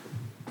 Todd?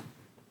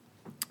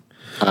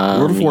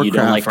 World of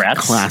Warcraft like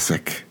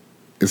Classic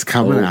is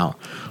coming out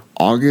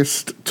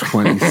August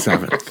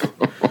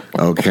 27th.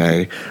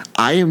 Okay.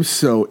 I am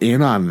so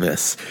in on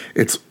this.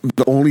 It's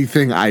the only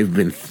thing I've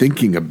been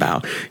thinking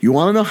about. You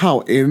want to know how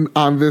in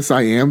on this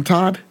I am,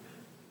 Todd?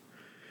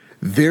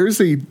 There's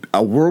a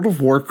World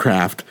of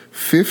Warcraft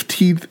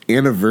 15th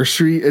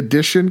anniversary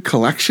edition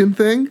collection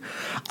thing.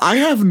 I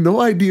have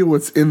no idea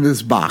what's in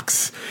this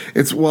box.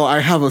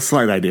 I have a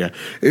slight idea.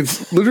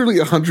 It's literally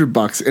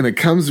 $100 and it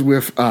comes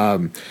with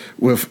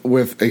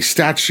a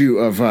statue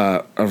of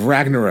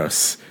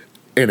Ragnaros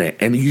in it,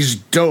 and he's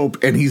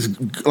dope and he's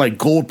like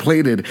gold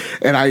plated,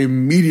 and I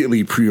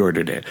immediately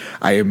pre-ordered it.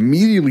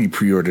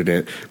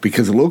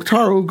 Because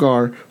Loktar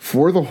Ogar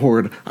for the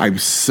Horde, I'm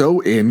so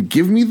in.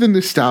 Give me the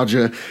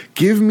nostalgia.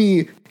 Give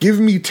me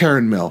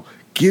Terran Mill.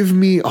 Give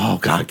me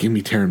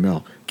Terran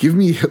Mill. Give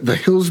me the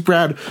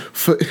Hillsbrad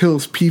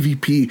Foothills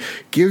PvP.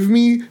 Give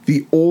me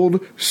the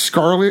old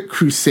Scarlet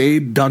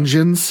Crusade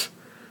dungeons.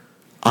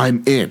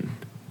 I'm in.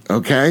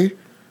 Okay?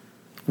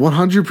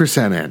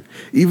 100% in.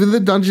 Even the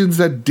dungeons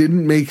that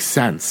didn't make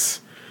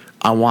sense,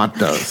 I want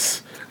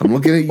those. I'm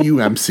looking at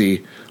you,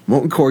 MC.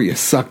 Molten Core, you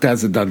sucked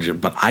as a dungeon,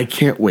 but I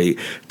can't wait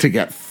to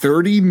get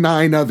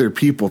 39 other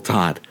people,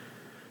 Todd.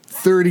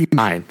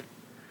 39.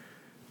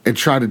 And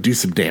try to do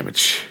some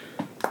damage.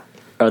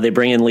 Are they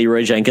bringing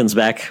Leroy Jenkins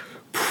back?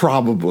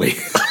 Probably.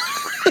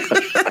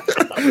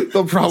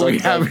 They'll probably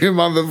have him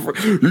on the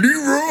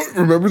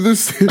Leroy. Remember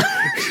this?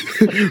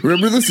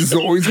 Remember this is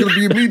always going to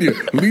be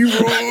immediate.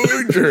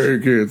 Leroy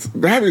Jenkins.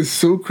 That is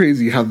so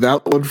crazy how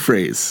that one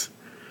phrase.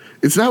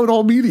 It's now in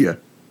all media,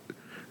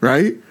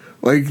 right?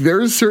 Like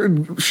there's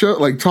certain show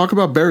like Talk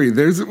About Barry.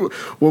 There's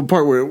one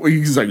part where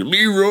he's like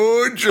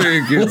Leroy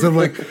Jenkins. I'm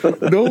like,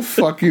 no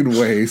fucking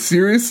way.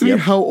 Seriously,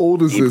 how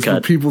old is this?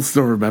 When people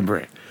still remember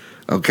it?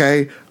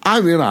 Okay,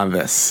 I'm in on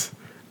this.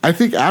 I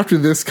think after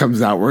this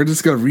comes out, we're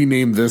just going to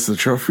rename this the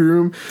trophy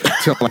room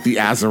to like the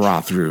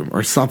Azeroth room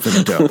or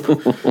something dope.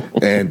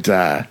 And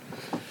I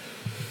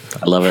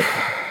love it.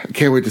 I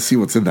can't wait to see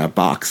what's in that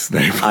box.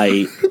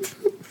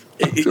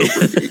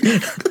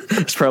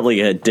 It's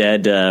probably a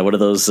dead one of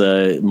those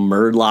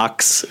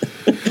Murlocs.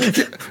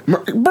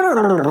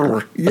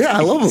 Yeah,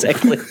 I love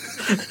exactly.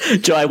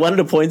 Joe, I wanted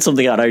to point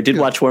something out. I did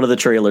watch one of the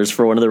trailers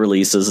for one of the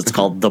releases. It's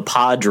called The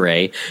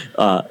Padre.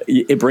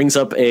 It brings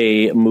up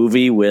a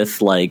movie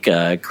with like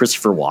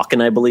Christopher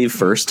Walken, I believe,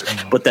 first.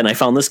 But then I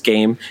found this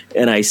game,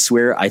 and I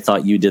swear I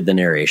thought you did the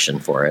narration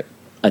for it.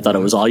 I thought it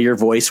was all your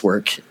voice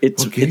work.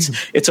 It's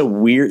a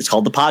weird. It's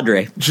called The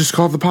Padre. Just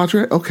called The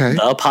Padre. Okay.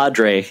 The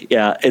Padre.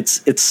 Yeah.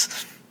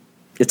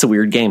 It's a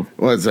weird game.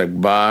 Well, it's like,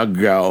 by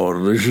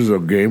God, this is a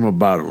game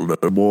about a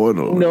little boy.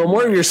 No,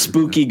 more of your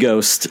spooky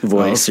ghost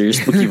voice or your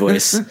spooky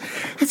voice.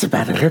 It's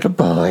about a little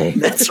boy.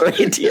 That's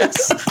right.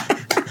 Yes.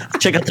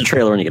 Check out the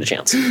trailer when you get a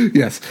chance.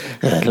 Yes.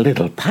 A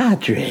little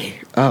Padre.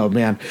 Oh,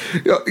 man.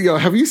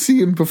 Have you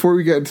seen, before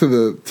we get to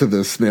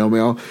the snail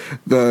mail,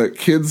 the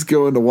kids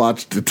going to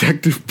watch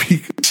Detective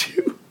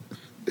Pikachu?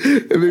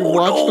 And they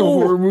watched a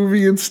horror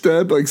movie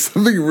instead, like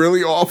something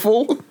really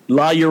awful.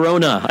 La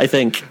Llorona, I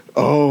think.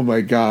 Oh,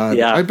 my God.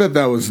 Yeah. I bet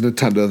that was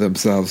Nintendo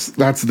themselves.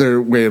 That's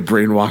their way of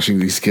brainwashing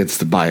these kids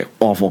to buy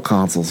awful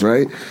consoles,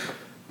 right?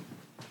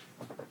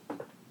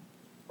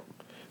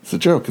 It's a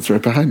joke. It's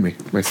right behind me.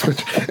 My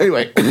Switch.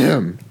 Anyway,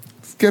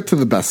 let's get to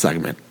the best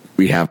segment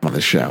we have on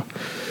the show.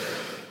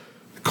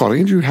 Called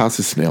Andrew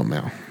House's Snail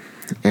Mail.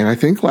 And I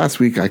think last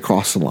week I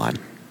crossed the line.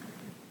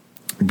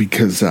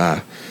 Because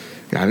I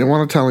didn't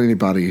want to tell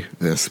anybody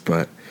this,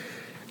 but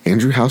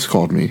Andrew House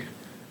called me.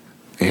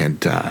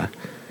 And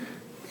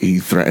he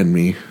threatened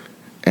me.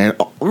 And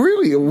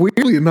really,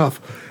 weirdly enough,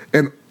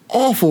 an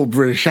awful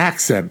British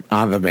accent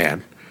on the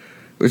man.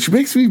 Which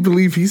makes me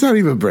believe he's not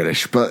even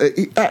British. But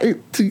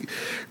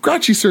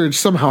Grouchy Surge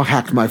somehow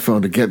hacked my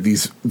phone to get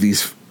these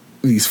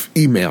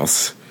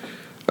emails.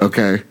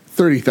 Okay?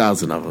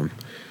 30,000 of them.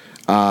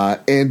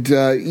 And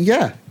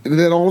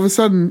then all of a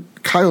sudden,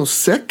 Kyle's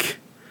sick.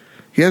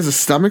 He has a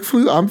stomach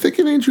flu. I'm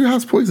thinking Andrew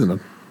House poisoned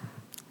him.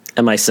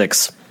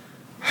 MI6.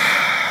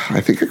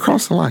 I think I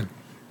crossed the line.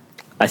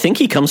 I think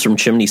he comes from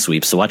chimney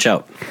sweeps, so watch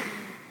out.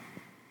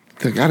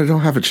 Thank God I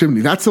don't have a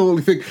chimney. That's the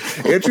only thing.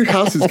 Andrew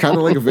House is kind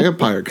of like a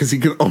vampire because he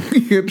can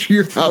only enter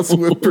your house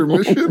with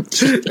permission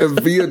and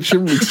via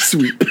chimney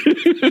sweep.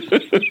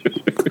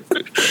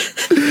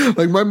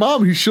 Like my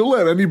mom, she'll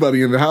let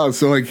anybody in the house.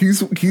 So like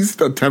he's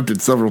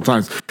attempted several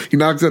times. He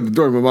knocks at the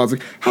door. My mom's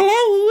like, "Hello,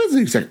 who is it?"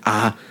 He's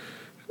like,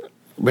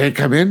 may I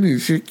come in?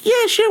 He's like,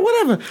 yeah, sure,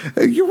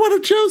 whatever. You're one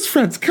of Joe's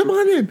friends. Come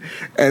on in.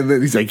 And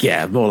then he's like,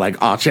 yeah, more like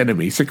arch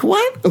enemy. He's like,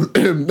 what?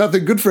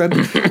 Nothing, good friend.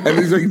 And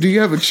he's like, do you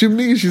have a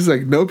chimney? And she's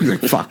like, nope. He's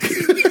like, fuck.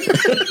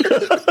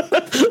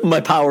 My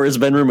power has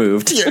been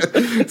removed. Yeah.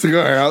 It's like,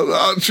 all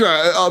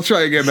right, I'll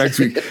try again next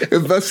week.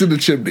 Invest in the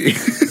chimney.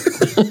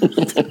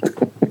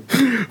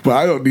 But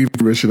I don't need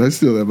permission. I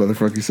steal that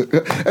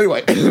motherfucker.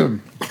 Anyway,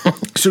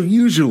 so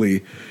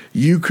usually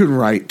you can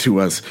write to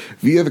us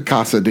via the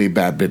Casa de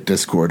Badbit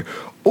Discord,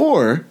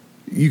 or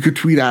you could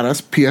tweet at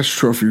us, PS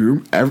Trophy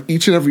Room,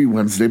 each and every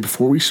Wednesday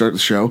before we start the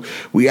show.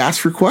 We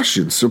ask for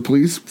questions, so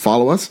please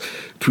follow us,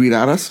 tweet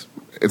at us.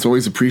 It's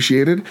always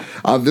appreciated.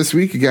 This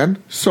week,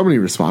 again, so many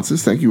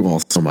responses. Thank you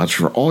all so much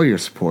for all your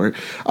support.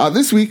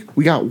 This week,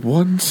 we got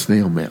one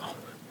snail mail,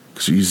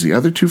 because we use the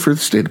other two for the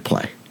state of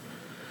play.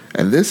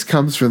 And this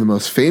comes from the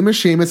most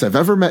famous Seamus I've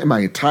ever met in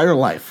my entire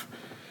life.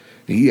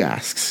 He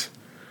asks,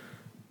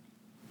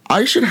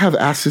 I should have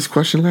asked this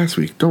question last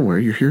week. Don't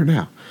worry, you're here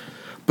now.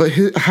 But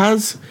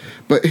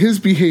his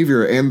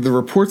behavior and the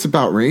reports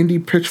about Randy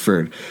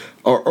Pitchford,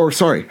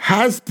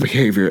 has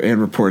behavior and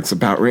reports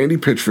about Randy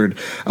Pitchford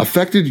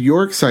affected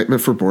your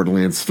excitement for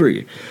Borderlands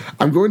 3?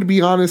 I'm going to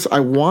be honest, I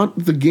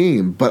want the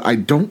game, but I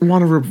don't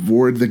want to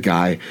reward the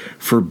guy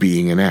for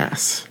being an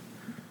ass.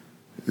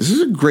 This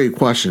is a great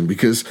question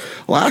because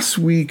last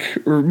week,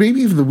 or maybe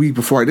even the week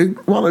before, I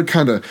didn't want to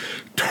kind of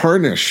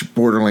tarnish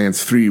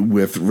Borderlands 3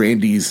 with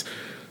Randy's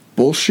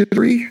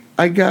bullshittery,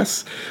 I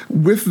guess.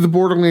 With the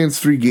Borderlands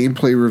 3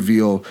 gameplay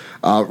reveal,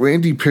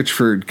 Randy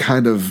Pitchford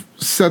kind of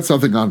said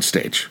something on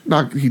stage.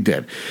 He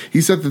did. He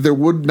said that there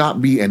would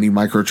not be any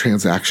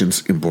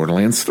microtransactions in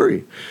Borderlands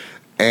 3.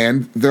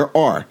 And there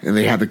are. And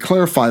they had to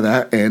clarify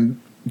that,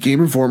 and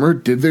Game Informer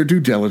did their due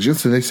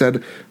diligence, and they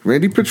said,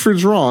 Randy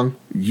Pitchford's wrong.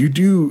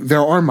 There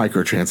are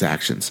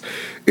microtransactions.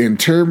 In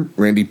turn,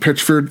 Randy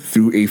Pitchford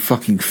threw a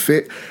fucking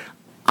fit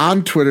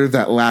on Twitter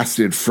that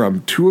lasted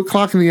from 2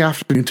 o'clock in the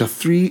afternoon to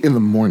 3 in the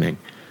morning.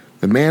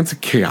 The man's a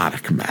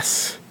chaotic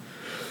mess.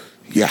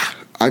 Yeah,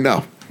 I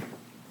know.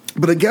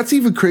 But it gets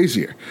even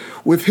crazier.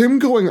 With him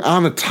going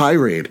on a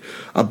tirade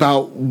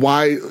about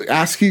why,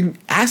 asking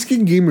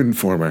Game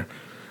Informer,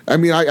 I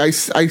mean, I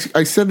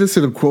said this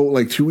in a quote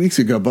like 2 weeks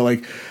ago, but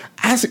like,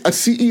 as a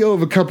CEO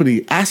of a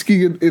company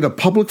asking in a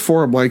public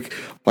forum like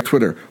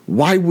Twitter,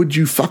 why would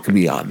you fuck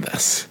me on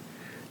this?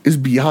 is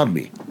beyond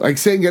me. Like,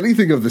 saying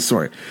anything of the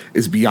sort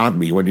is beyond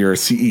me when you're a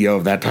CEO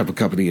of that type of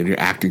company and you're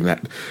acting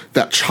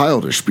that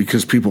childish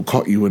because people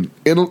caught you in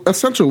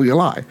essentially a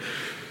lie.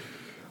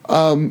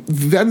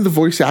 Then the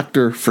voice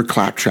actor for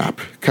Claptrap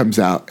comes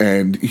out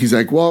and he's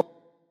like, well,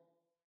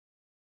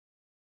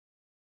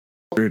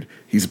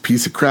 he's a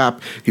piece of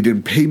crap. He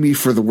didn't pay me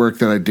for the work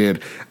that I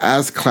did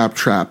as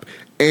Claptrap,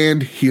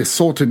 and he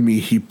assaulted me.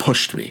 He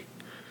pushed me.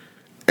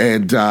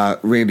 And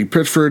Randy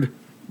Pitchford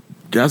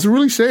doesn't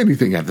really say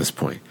anything at this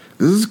point.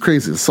 This is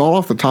crazy. It's all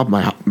off the top of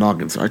my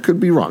noggin, so I could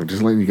be wrong.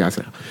 Just letting you guys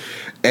know.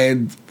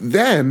 And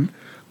then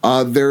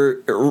there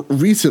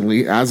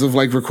recently, as of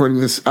like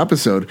recording this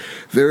episode,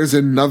 there is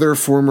another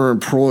former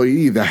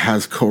employee that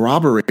has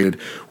corroborated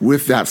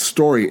with that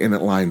story, and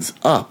it lines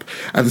up.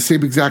 At the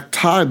same exact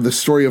time, the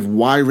story of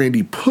why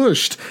Randy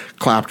pushed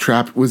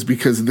Claptrap was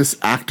because this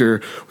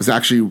actor was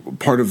actually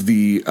part of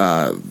the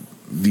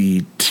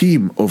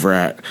team over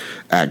at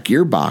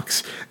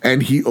Gearbox,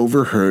 and he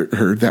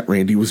overheard that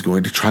Randy was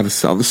going to try to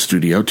sell the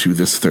studio to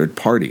this third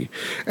party.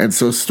 And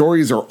so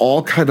stories are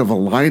all kind of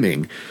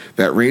aligning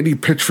that Randy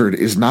Pitchford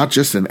is not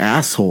just an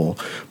asshole,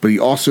 but he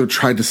also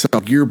tried to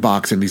sell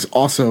Gearbox, and he's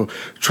also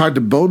tried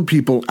to bone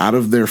people out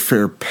of their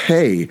fair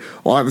pay,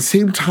 while at the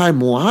same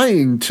time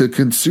lying to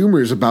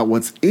consumers about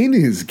what's in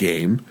his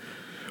game,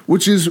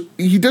 which is,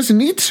 he doesn't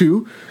need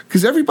to,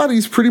 because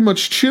everybody's pretty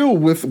much chill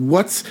with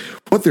what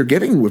they're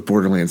getting with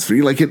Borderlands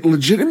 3. Like, it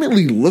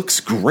legitimately looks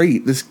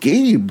great. This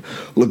game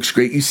looks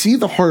great. You see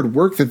the hard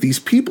work that these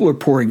people are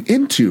pouring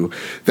into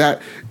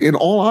that, in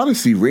all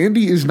honesty,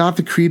 Randy is not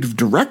the creative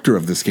director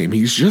of this game.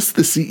 He's just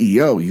the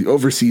CEO. He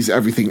oversees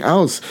everything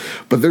else.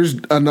 But there's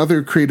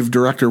another creative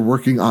director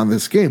working on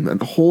this game, and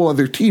a whole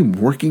other team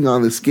working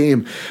on this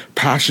game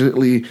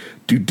passionately,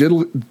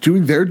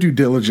 doing their due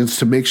diligence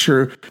to make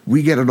sure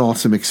we get an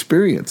awesome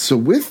experience. So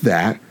with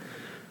that,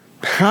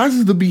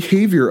 has the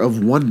behavior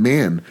of one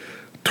man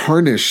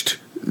tarnished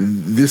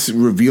this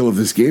reveal of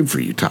this game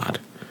for you, Todd?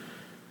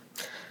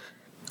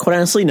 Quite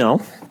honestly, no.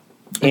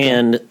 Okay.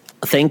 And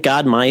thank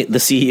God the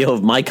CEO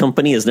of my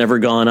company has never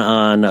gone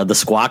on the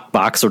Squawk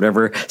Box or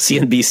whatever,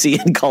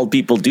 CNBC, and called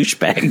people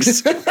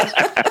douchebags.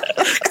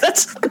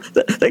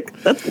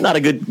 that's not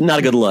a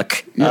good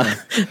look. Yeah.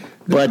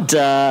 But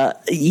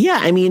yeah,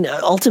 I mean,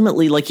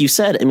 ultimately, like you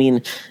said, I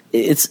mean,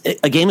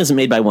 a game isn't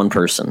made by one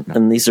person,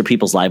 and these are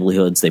people's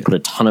livelihoods. They put a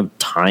ton of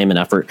time and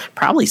effort,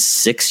 probably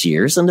 6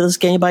 years into this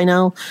game by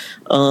now.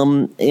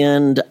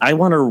 And I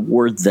want to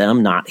reward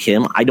them, not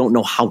him. I don't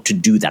know how to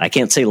do that. I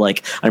can't say,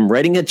 like, I'm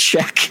writing a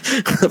check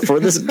for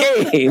this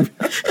game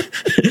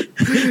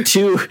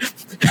to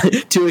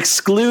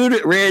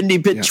exclude Randy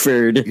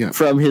Pitchford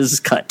from his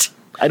cut.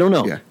 I don't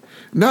know. Yeah.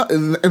 No,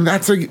 and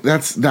that's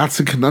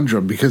a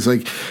conundrum, because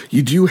like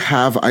you do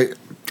have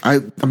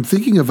I'm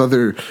thinking of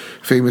other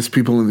famous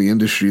people in the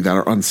industry that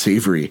are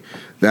unsavory,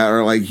 that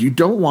are like, you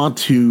don't want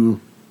to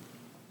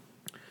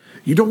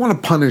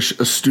punish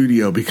a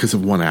studio because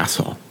of one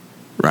asshole,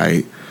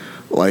 right?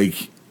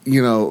 Like,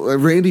 you know,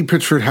 Randy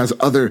Pitchford has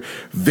other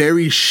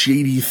very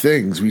shady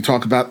things. We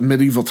talk about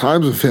Medieval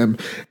Times with him,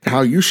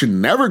 how you should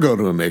never go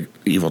to a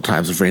Medieval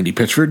Times with Randy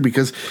Pitchford,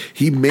 because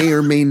he may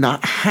or may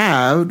not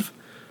have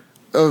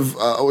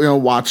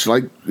watch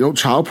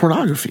child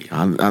pornography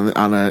on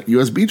a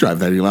USB drive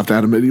that he left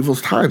out of Medieval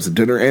Times, a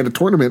dinner and a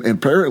tournament, and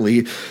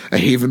apparently a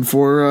haven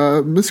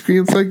for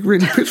miscreants like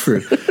Randy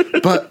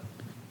Pitchford. But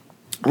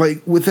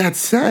like, with that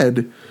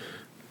said,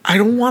 I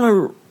don't want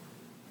to.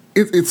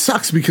 It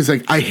sucks, because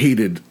like, I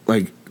hated,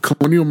 like,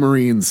 Colonial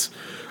Marines.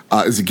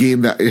 Is a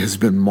game that has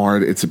been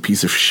marred. It's a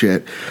piece of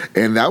shit.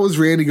 And that was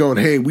Randy going,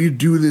 hey, we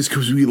do this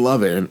because we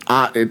love it. And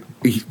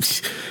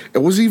it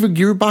wasn't even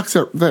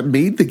Gearbox that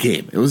made the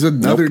game. It was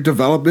another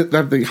development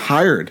that they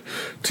hired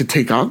to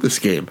take on this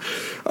game.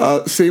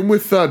 Same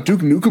with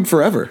Duke Nukem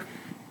Forever.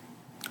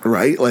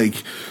 Right?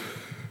 Like,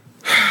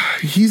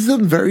 he's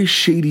done very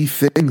shady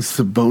things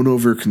to bone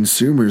over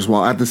consumers,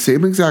 while at the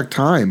same exact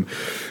time,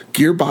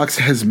 Gearbox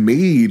has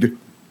made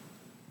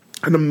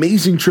an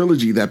amazing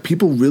trilogy that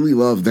people really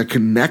love, that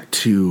connect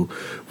to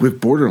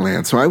with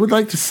Borderlands. So I would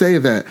like to say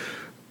that,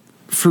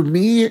 for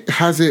me,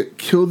 has it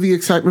killed the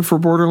excitement for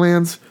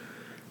Borderlands?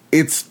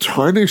 It's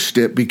tarnished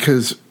it,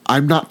 because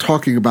I'm not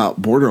talking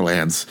about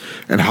Borderlands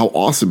and how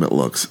awesome it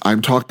looks.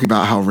 I'm talking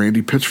about how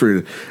Randy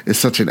Pitchford is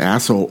such an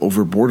asshole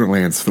over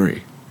Borderlands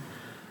 3.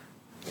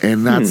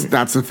 And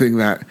that's the thing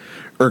that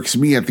irks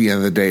me at the end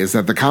of the day, is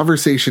that the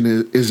conversation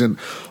isn't,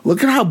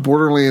 look at how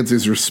Borderlands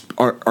is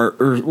or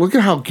look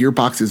at how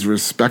Gearbox is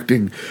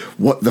respecting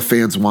what the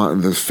fans want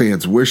and the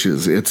fans'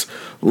 wishes. It's,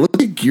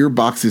 look at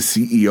Gearbox's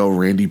CEO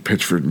Randy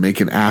Pitchford make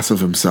an ass of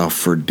himself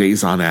for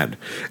days on end,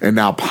 and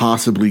now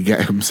possibly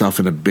get himself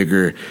in a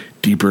bigger,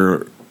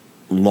 deeper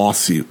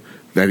lawsuit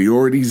that he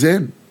already's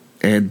in,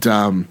 and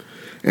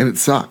it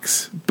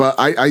sucks. But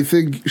I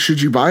think,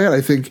 should you buy it?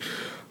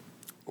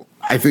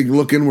 I think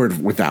look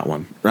inward with that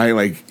one, right?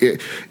 Like,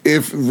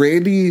 if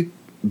Randy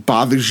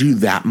bothers you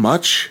that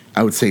much,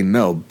 I would say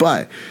no.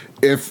 But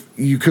if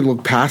you could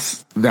look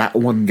past that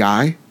one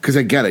guy, because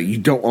I get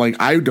it,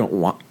 I don't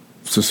want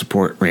to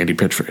support Randy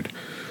Pitchford.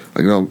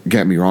 Like, don't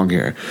get me wrong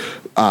here.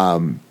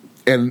 And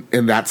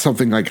that's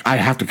something like I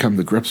have to come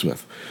to grips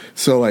with.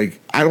 So like,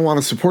 I don't want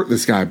to support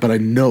this guy, but I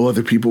know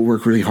other people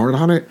work really hard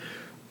on it.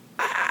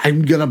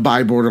 I'm going to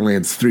buy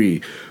Borderlands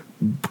 3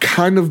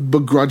 kind of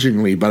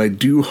begrudgingly, but I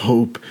do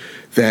hope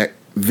that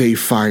they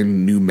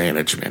find new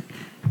management,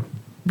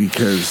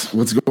 because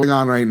what's going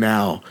on right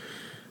now,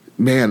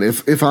 man,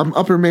 if I'm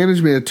upper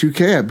management at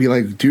 2K, I'd be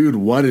like, dude,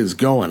 what is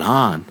going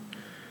on?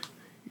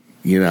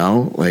 You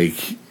know,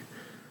 like,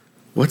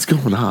 what's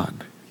going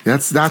on?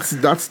 That's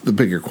the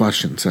bigger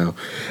question. So,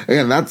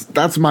 again,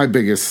 that's my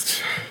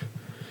biggest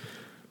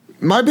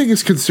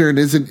concern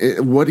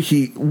isn't what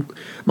he.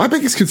 My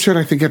biggest concern,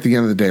 I think, at the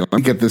end of the day, let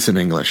me get this in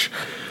English,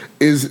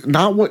 is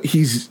not what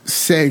he's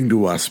saying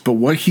to us, but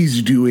what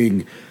he's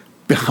doing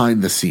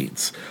behind the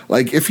scenes.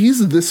 Like, if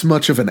he's this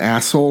much of an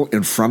asshole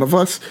in front of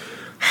us,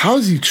 how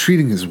is he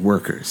treating his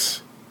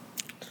workers?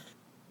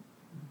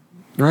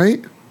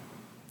 Right?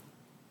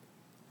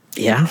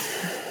 Yeah,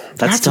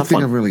 that's the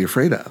thing I'm really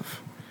afraid of.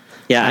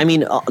 Yeah, I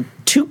mean,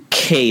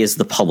 2K is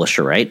the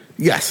publisher, right?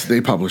 Yes, they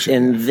publish it.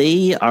 And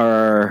they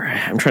are,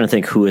 I'm trying to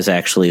think who is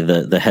actually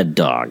the head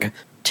dog.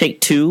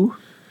 Take-Two?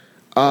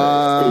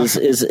 Are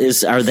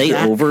they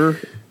over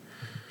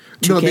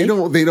 2K?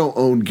 No, they don't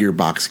own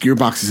Gearbox.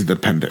 Gearbox is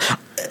independent.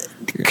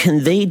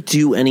 Can they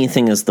do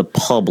anything as the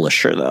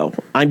publisher, though?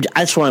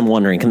 That's what I'm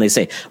wondering. Can they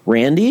say,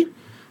 Randy,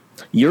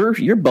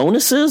 your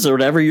bonuses or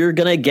whatever you're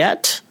going to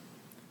get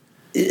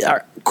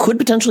could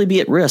potentially be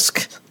at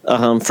risk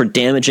for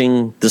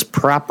damaging this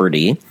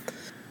property.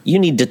 You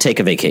need to take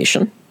a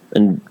vacation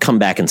and come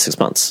back in 6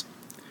 months.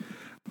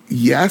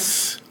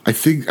 Yes, I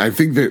think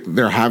that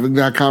they're having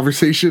that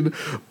conversation,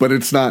 but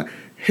it's not,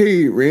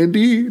 hey,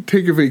 Randy,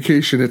 take a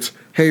vacation. It's,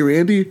 hey,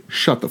 Randy,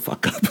 shut the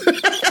fuck up.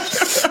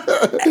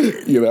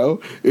 You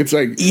know? It's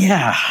like,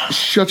 yeah,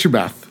 shut your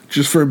mouth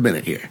just for a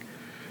minute here.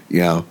 You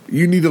know?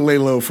 You need to lay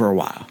low for a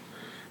while.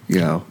 You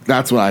know?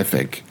 That's what I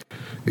think.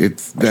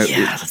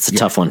 That's a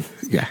tough one.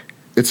 Yeah,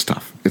 it's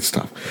tough. It's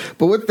tough.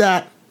 But with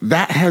that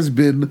has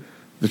been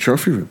the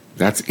Trophy Room.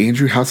 That's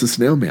Andrew House's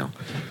snail mail.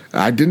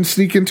 I didn't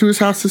sneak into his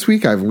house this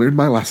week. I've learned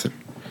my lesson.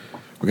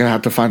 We're going to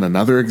have to find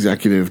another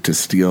executive to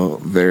steal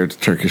their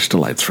Turkish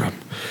delights from.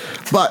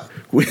 But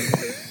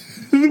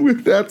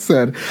with that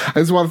said, I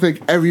just want to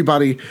thank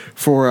everybody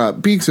for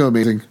being so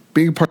amazing,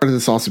 being part of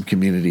this awesome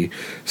community,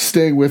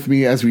 staying with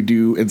me as we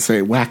do and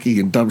say wacky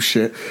and dumb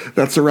shit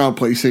that's around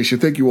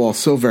PlayStation. Thank you all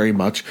so very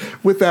much.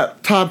 With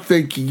that, Todd,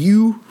 thank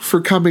you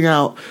for coming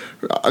out.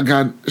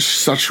 Again,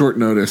 such short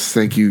notice.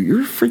 Thank you.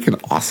 You're freaking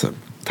awesome,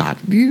 Todd.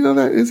 Do you know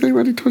that? Has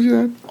anybody told you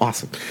that?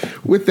 Awesome.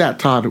 With that,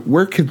 Todd,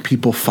 where can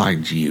people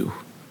find you?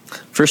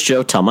 First,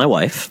 Joe, tell my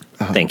wife.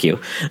 Thank you.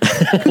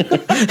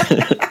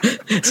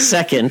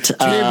 Second,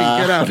 Jamie,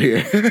 get out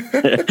here.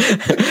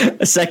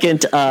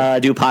 Second, do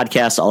a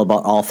podcast all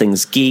about all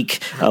things geek.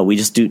 We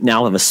just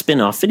now have a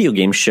spin-off video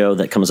game show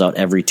that comes out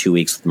every 2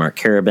 weeks with Mark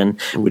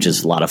Carabin, which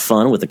is a lot of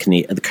fun with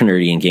the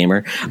Canadian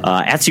Gamer.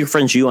 At Secret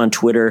Friends U on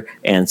Twitter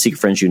and Secret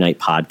Friends Unite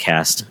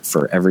podcast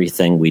for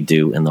everything we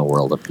do in the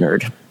world of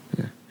nerd.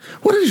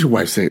 What does your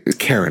wife say?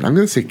 Karen. I'm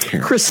going to say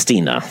Karen.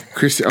 Christina.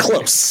 Okay.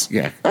 Close.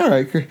 Yeah. All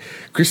right.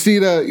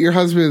 Christina, your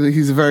husband,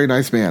 he's a very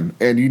nice man.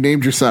 And you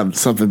named your son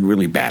something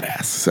really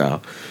badass.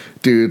 So,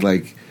 dude,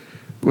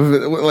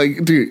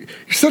 dude,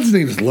 your son's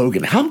name is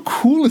Logan. How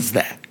cool is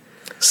that?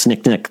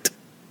 Snicknicked.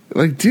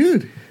 Like,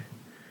 dude.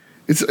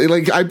 It's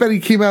like, I bet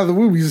he came out of the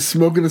womb. He's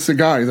smoking a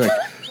cigar. He's like,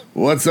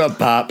 what's up,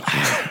 Pop?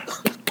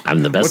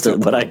 I'm the best at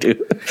what I do.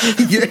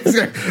 Yeah,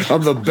 exactly.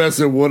 I'm the best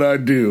at what I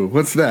do.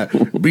 What's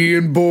that?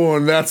 Being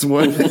born, that's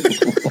what.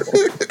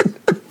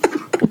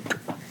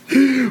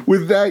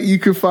 With that, you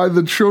can find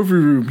the Trophy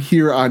Room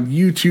here on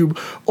YouTube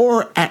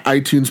or at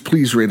iTunes.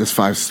 Please rate us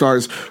 5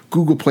 stars.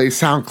 Google Play,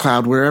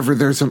 SoundCloud, wherever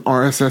there's an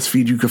RSS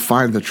feed, you can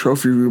find the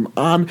Trophy Room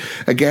on.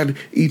 Again,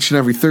 each and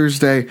every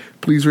Thursday.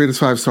 Please rate us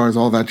 5 stars,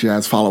 all that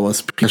jazz. Follow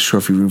us,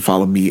 Trophy Room.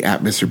 Follow me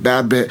at Mr.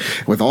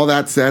 Badbit. With all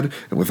that said,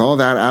 and with all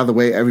that out of the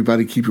way,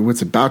 everybody keep your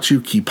wits about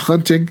you, keep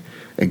hunting,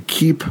 and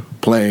keep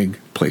playing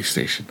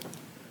PlayStation.